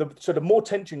 the more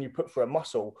tension you put through a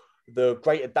muscle, the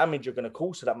greater damage you're going to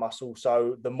cause to that muscle.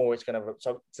 So the more it's going to,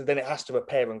 so then it has to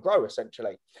repair and grow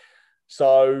essentially.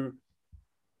 So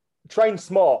train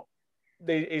smart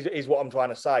is what I'm trying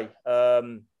to say.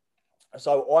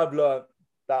 So I've learned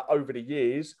that over the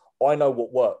years, I know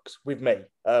what works with me.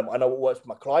 I know what works with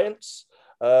my clients.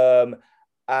 And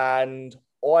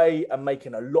I am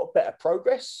making a lot better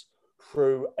progress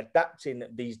through adapting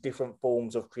these different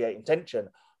forms of creating tension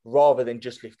rather than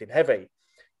just lifting heavy.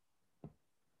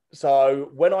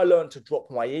 So when I learned to drop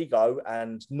my ego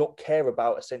and not care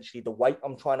about essentially the weight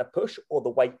I'm trying to push or the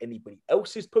weight anybody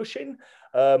else is pushing,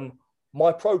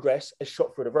 my progress has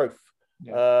shot through the roof.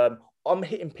 Yeah. I'm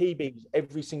hitting PBs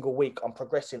every single week. I'm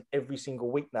progressing every single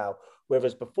week now.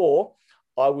 Whereas before,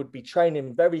 I would be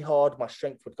training very hard. My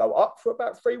strength would go up for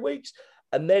about 3 weeks.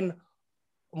 And then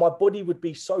my body would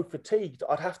be so fatigued,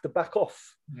 I'd have to back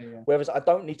off. Yeah. Whereas I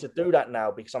don't need to do that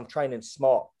now because I'm training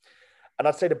smart. And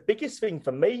I'd say the biggest thing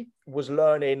for me was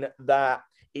learning that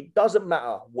it doesn't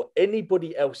matter what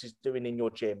anybody else is doing in your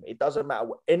gym. It doesn't matter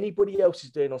what anybody else is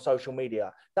doing on social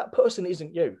media. That person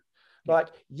isn't you. Like,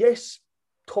 yes,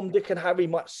 Tom, Dick and Harry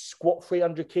might squat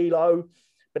 300 kilo,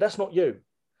 but that's not you.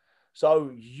 So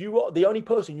you are the only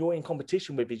person you're in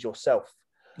competition with is yourself.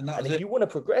 And if you want to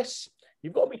progress,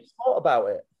 you've got to be smart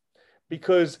about it.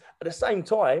 Because at the same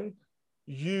time,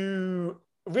 you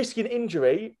risking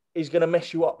injury is going to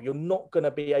mess you up. You're not going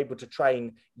to be able to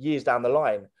train years down the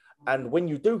line. And when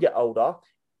you do get older,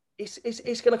 it's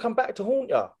going to come back to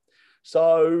haunt you.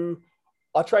 So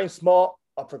I train smart,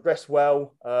 I progress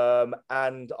well,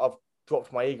 and I've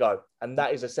dropped my ego. And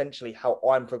that is essentially how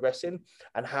I'm progressing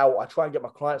and how I try and get my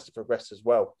clients to progress as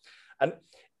well. And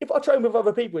if I train with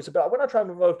other people, it's about when I train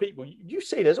with other people, you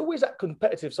see there's always that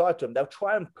competitive side to them. They'll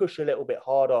try and push a little bit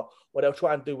harder, or they'll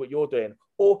try and do what you're doing.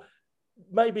 Or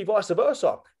maybe vice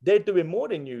versa. They're doing more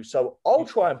than you. So I'll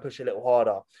try and push a little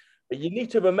harder. But you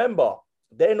need to remember,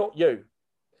 they're not you.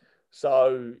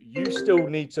 So you still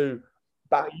need to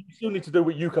do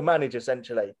what you can manage,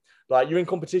 essentially. Like you're in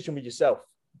competition with yourself.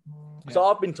 Yeah.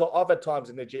 So I've had times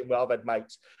in the gym where I've had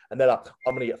mates and they're like,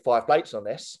 I'm going to get 5 plates on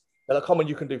this. They're like, come on,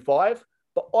 you can do 5.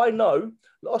 But I know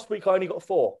last week I only got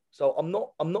 4. So I'm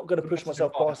not going to push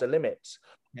myself past the limits.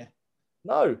 Yeah.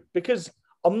 No, because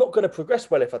I'm not going to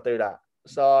progress well if I do that.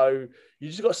 So you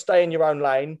just got to stay in your own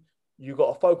lane. You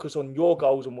got to focus on your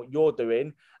goals and what you're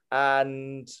doing,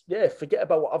 and forget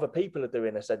about what other people are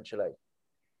doing. Essentially,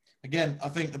 again, I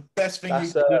think the best thing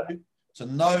you can do to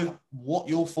know what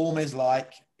your form is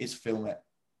like is film it.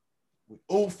 We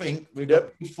all think we've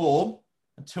got good form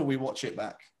until we watch it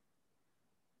back.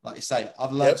 Like you say,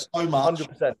 I've learned so much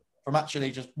 100%. from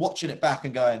actually just watching it back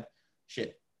and going,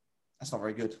 shit, that's not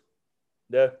very good.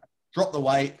 Yeah. Drop the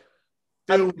weight,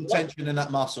 feel the tension in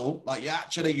that muscle. Like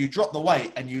you drop the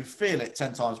weight and you feel it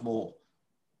 10 times more.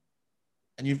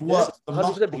 And you've worked the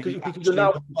muscle because you're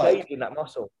now engaging that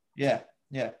muscle. Yeah.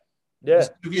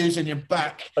 Using your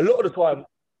back. A lot of the time.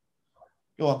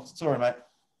 Go on. Sorry, mate.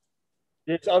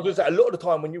 Yeah, so I was going to say, a lot of the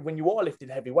time when you are lifting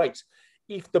heavy weights,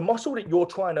 if the muscle that you're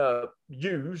trying to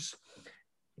use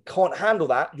can't handle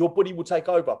that, your body will take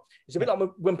over. It's a bit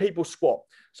like when people squat.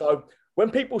 So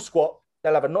when people squat,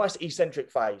 they'll have a nice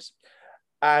eccentric phase.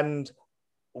 And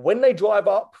when they drive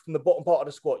up from the bottom part of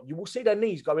the squat, you will see their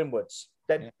knees go inwards.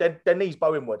 Their knees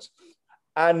bow inwards.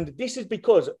 And this is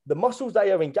because the muscles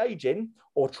they are engaging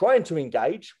or trying to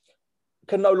engage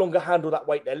can no longer handle that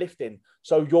weight they're lifting.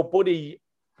 So your body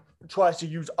tries to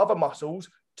use other muscles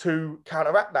to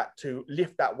counteract that, to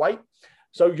lift that weight.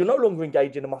 So you're no longer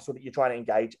engaging the muscle that you're trying to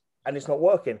engage, and it's not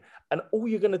working. And all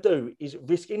you're going to do is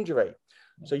risk injury.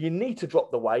 So you need to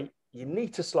drop the weight, you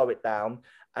need to slow it down,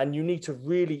 and you need to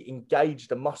really engage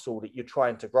the muscle that you're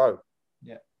trying to grow.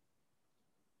 Yeah,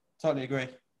 totally agree.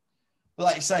 But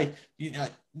like you say,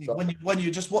 when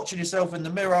you're just watching yourself in the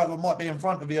mirror, it might be in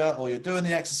front of you, or you're doing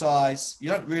the exercise, you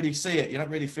don't really see it, you don't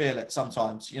really feel it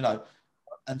sometimes,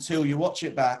 until you watch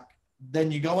it back.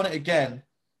 Then you go on it again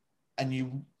and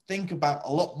you think about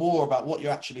a lot more about what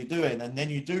you're actually doing, and then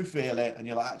you do feel it and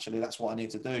you're like, actually, that's what I need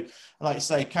to do. And like you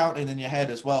say, counting in your head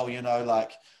as well,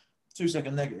 like 2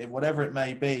 second negative, whatever it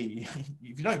may be.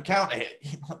 If you don't count it,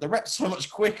 the rep's so much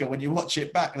quicker when you watch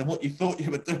it back than what you thought you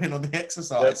were doing on the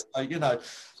exercise. So,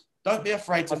 don't be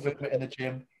afraid to film it in the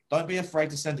gym. Don't be afraid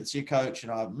to send it to your coach.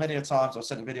 Many a times I've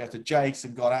sent a video to Jace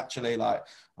and gone, actually,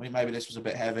 maybe this was a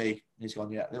bit heavy. And he's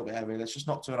gone, yeah, a little bit heavy. Let's just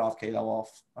knock 2.5 kilo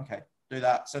off. Okay, do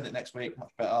that. Send it next week.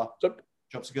 Much better.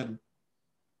 Job's good.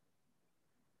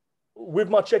 With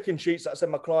my check-in sheets that I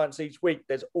send my clients each week,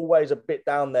 there's always a bit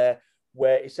down there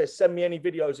where it says, send me any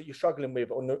videos that you're struggling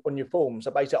with on your form.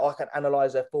 So basically, I can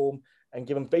analyze their form and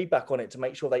give them feedback on it to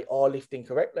make sure they are lifting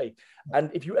correctly. And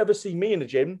if you ever see me in the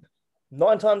gym,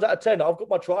 9 times out of 10, I've got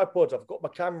my tripods, I've got my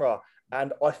camera,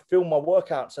 and I film my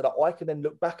workout so that I can then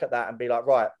look back at that and be like,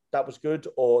 right, that was good,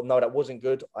 or no, that wasn't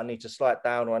good. I need to slow it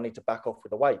down, or I need to back off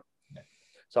with the weight. Yeah.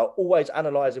 So always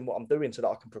analyzing what I'm doing so that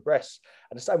I can progress.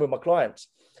 And the same with my clients.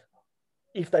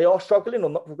 If they are struggling or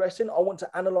not progressing, I want to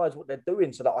analyze what they're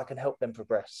doing so that I can help them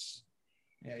progress.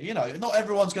 Yeah, not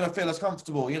everyone's going to feel as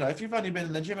comfortable. If you've only been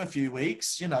in the gym a few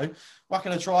weeks,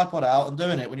 whacking a tripod out and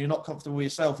doing it when you're not comfortable with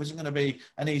yourself isn't going to be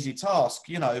an easy task,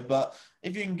 but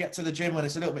if you can get to the gym when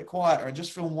it's a little bit quieter and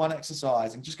just film one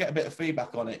exercise and just get a bit of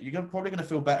feedback on it, you're probably going to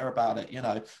feel better about it,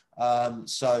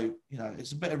 So,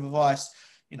 it's a bit of advice,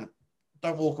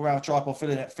 don't walk around with a tripod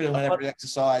filming every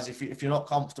exercise if you're not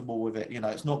comfortable with it.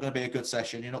 It's not going to be a good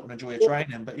session. You're not going to enjoy your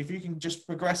training. But if you can just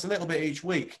progress a little bit each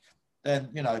week,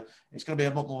 then, it's going to be a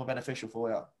lot more beneficial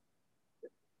for you.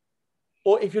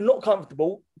 Or if you're not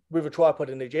comfortable with a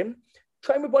tripod in the gym,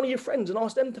 train with one of your friends and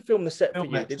ask them to film the set for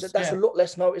you. That's a lot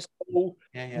less noticeable,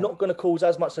 not going to cause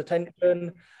as much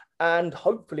attention. And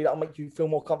hopefully that'll make you feel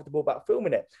more comfortable about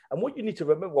filming it. And what you need to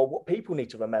remember, what people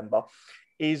need to remember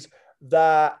is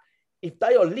that if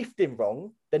they are lifting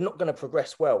wrong, they're not going to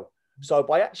progress well. So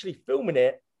by actually filming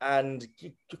it and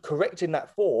correcting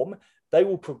that form, they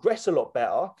will progress a lot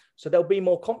better. So they'll be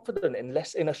more confident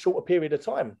in a shorter period of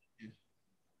time.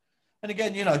 And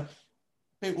again,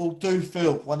 people do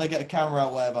feel when they get a camera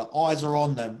out, whatever, eyes are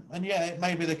on them. And yeah, it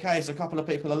may be the case. A couple of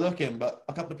people are looking, but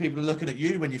a couple of people are looking at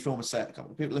you when you film a set. A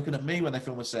couple of people are looking at me when they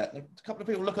film a set. A couple of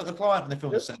people look at the client when they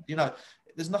film a set.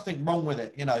 There's nothing wrong with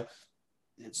it.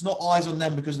 It's not eyes on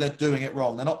them because they're doing it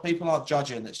wrong. People aren't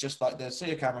judging. It's just like they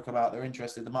see a camera come out, they're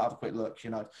interested, they might have a quick look,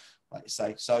 like you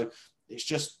say. So it's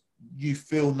just you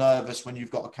feel nervous when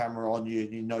you've got a camera on you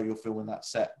and you're filming that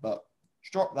set. But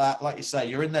drop that, like you say,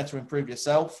 you're in there to improve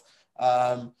yourself.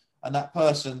 And that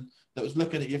person that was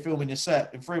looking at you filming your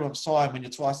set in 3 months' time when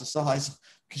you're twice the size,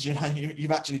 because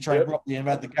you've actually trained properly and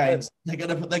had the gains, they're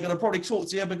gonna probably talk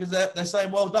to you because they're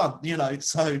saying well done,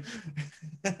 So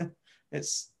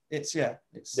it's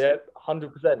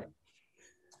 100%.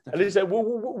 And listen,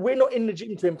 we're not in the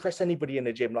gym to impress anybody in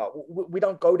the gym. Like we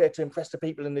don't go there to impress the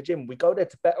people in the gym. We go there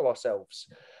to better ourselves,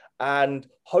 and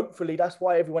hopefully that's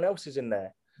why everyone else is in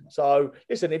there. So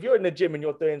listen, if you're in the gym and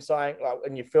you're doing something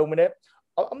and you're filming it,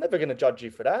 I'm never going to judge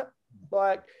you for that.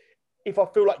 Like if I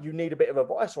feel like you need a bit of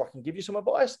advice or I can give you some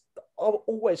advice, I'll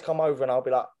always come over and I'll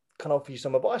be like, can I offer you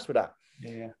some advice with that?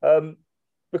 Yeah.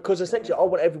 Because essentially I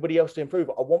want everybody else to improve.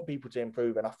 I want people to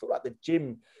improve. And I feel like the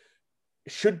gym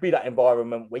should be that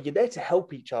environment where you're there to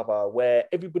help each other, where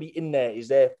everybody in there is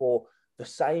there for the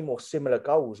same or similar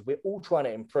goals. We're all trying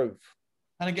to improve.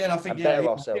 And again, I think better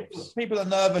ourselves. People are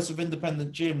nervous of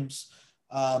independent gyms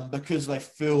because they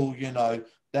feel, you know,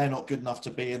 they're not good enough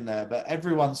to be in there. But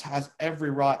everyone has every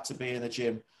right to be in a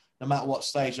gym, no matter what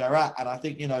stage they're at. And I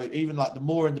think, you know, even like the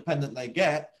more independent they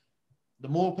get, the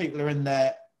more people are in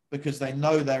there because they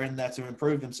know they're in there to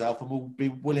improve themselves and will be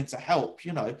willing to help.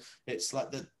 You know, it's like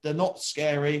they're not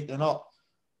scary. They're not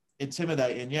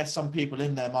intimidating. Yes, some people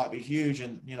in there might be huge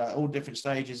and, you know, all different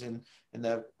stages in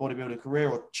their bodybuilding career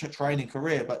or training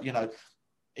career. But, you know,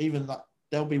 even that,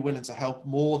 they'll be willing to help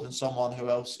more than someone who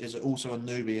else is also a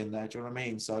newbie in there. Do you know what I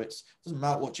mean? So it doesn't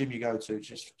matter what gym you go to.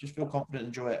 Just feel confident,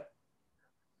 enjoy it.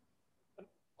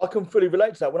 I can fully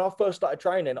relate to that. When I first started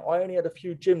training, I only had a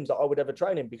few gyms that I would ever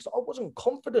train in because I wasn't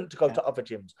confident to go to other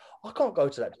gyms. I can't go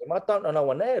to that gym. I don't know no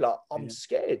one there. Like, I'm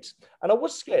scared. And I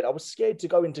was scared. I was scared to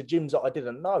go into gyms that I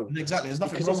didn't know. Exactly. There's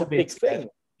nothing wrong with being scared.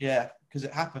 Yeah, because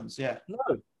it happens. Yeah. No,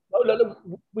 look,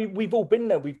 we've all been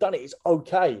there. We've done it. It's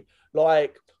okay.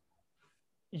 Like,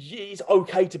 it's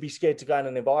okay to be scared to go in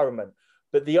an environment.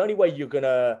 But the only way you're going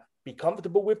to be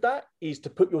comfortable with that is to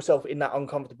put yourself in that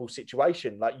uncomfortable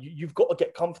situation. Like, you've got to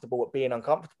get comfortable at being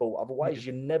uncomfortable. Otherwise,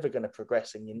 you're never going to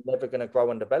progress and you're never going to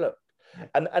grow and develop.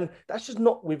 And that's just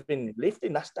not within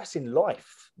lifting. That's in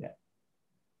life. Yeah,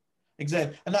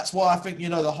 exactly. And that's why I think, you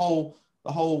know, the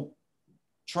whole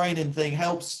training thing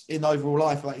helps in overall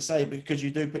life, like you say, because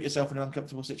you do put yourself in an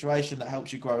uncomfortable situation that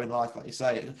helps you grow in life, like you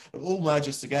say. It all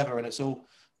merges together, and it's all.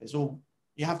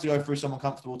 You have to go through some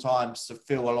uncomfortable times to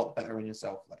feel a lot better in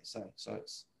yourself, like you say. So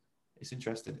it's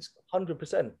interesting. It's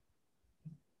 100%.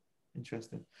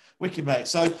 Interesting. Wicked, mate.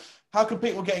 So how can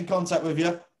people get in contact with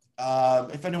you?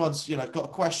 If anyone's, you know, got a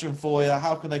question for you,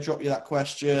 how can they drop you that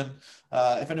question?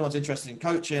 If anyone's interested in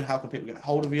coaching, how can people get a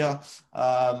hold of you?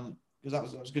 Because that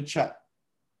was a good chat.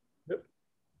 Yep.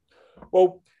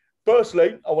 Well,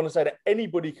 firstly, I want to say that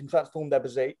anybody can transform their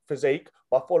physique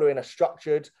by following a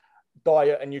structured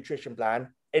diet and nutrition plan.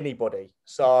 Anybody.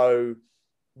 So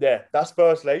yeah, that's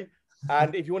firstly.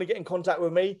 And if you want to get in contact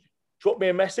with me, drop me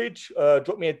a message,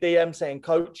 drop me a DM saying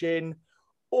coaching,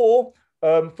 or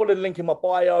follow the link in my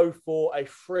bio for a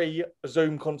free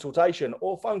Zoom consultation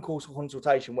or phone call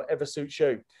consultation, whatever suits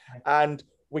you. And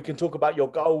we can talk about your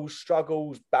goals,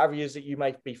 struggles, barriers that you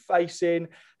may be facing,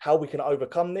 how we can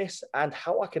overcome this, and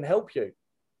how I can help you.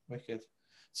 Wicked.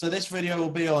 So this video will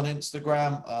be on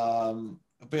Instagram,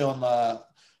 it'll be on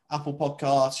Apple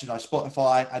Podcasts, you know,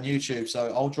 Spotify and YouTube.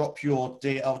 So I'll drop your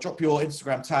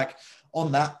Instagram tag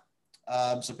on that,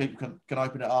 so people can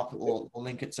open it up or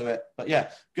link it to it. But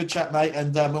yeah, good chat, mate,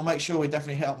 and we'll make sure we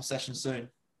definitely hit up a session soon.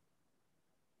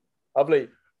 Lovely.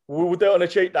 We'll do it on a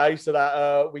cheat day so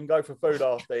that we can go for food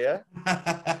after, yeah?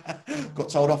 Got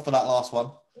told off for that last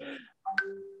one.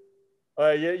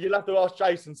 You'll have to ask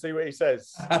Jason, see what he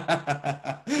says.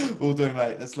 We'll do,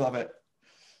 mate. Let's love it.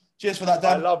 Cheers for that,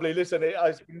 Dan. Lovely. Listen,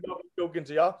 it's been lovely talking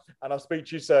to you, and I'll speak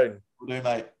to you soon. We'll do,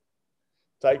 mate.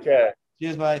 Take care.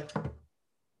 Cheers, mate.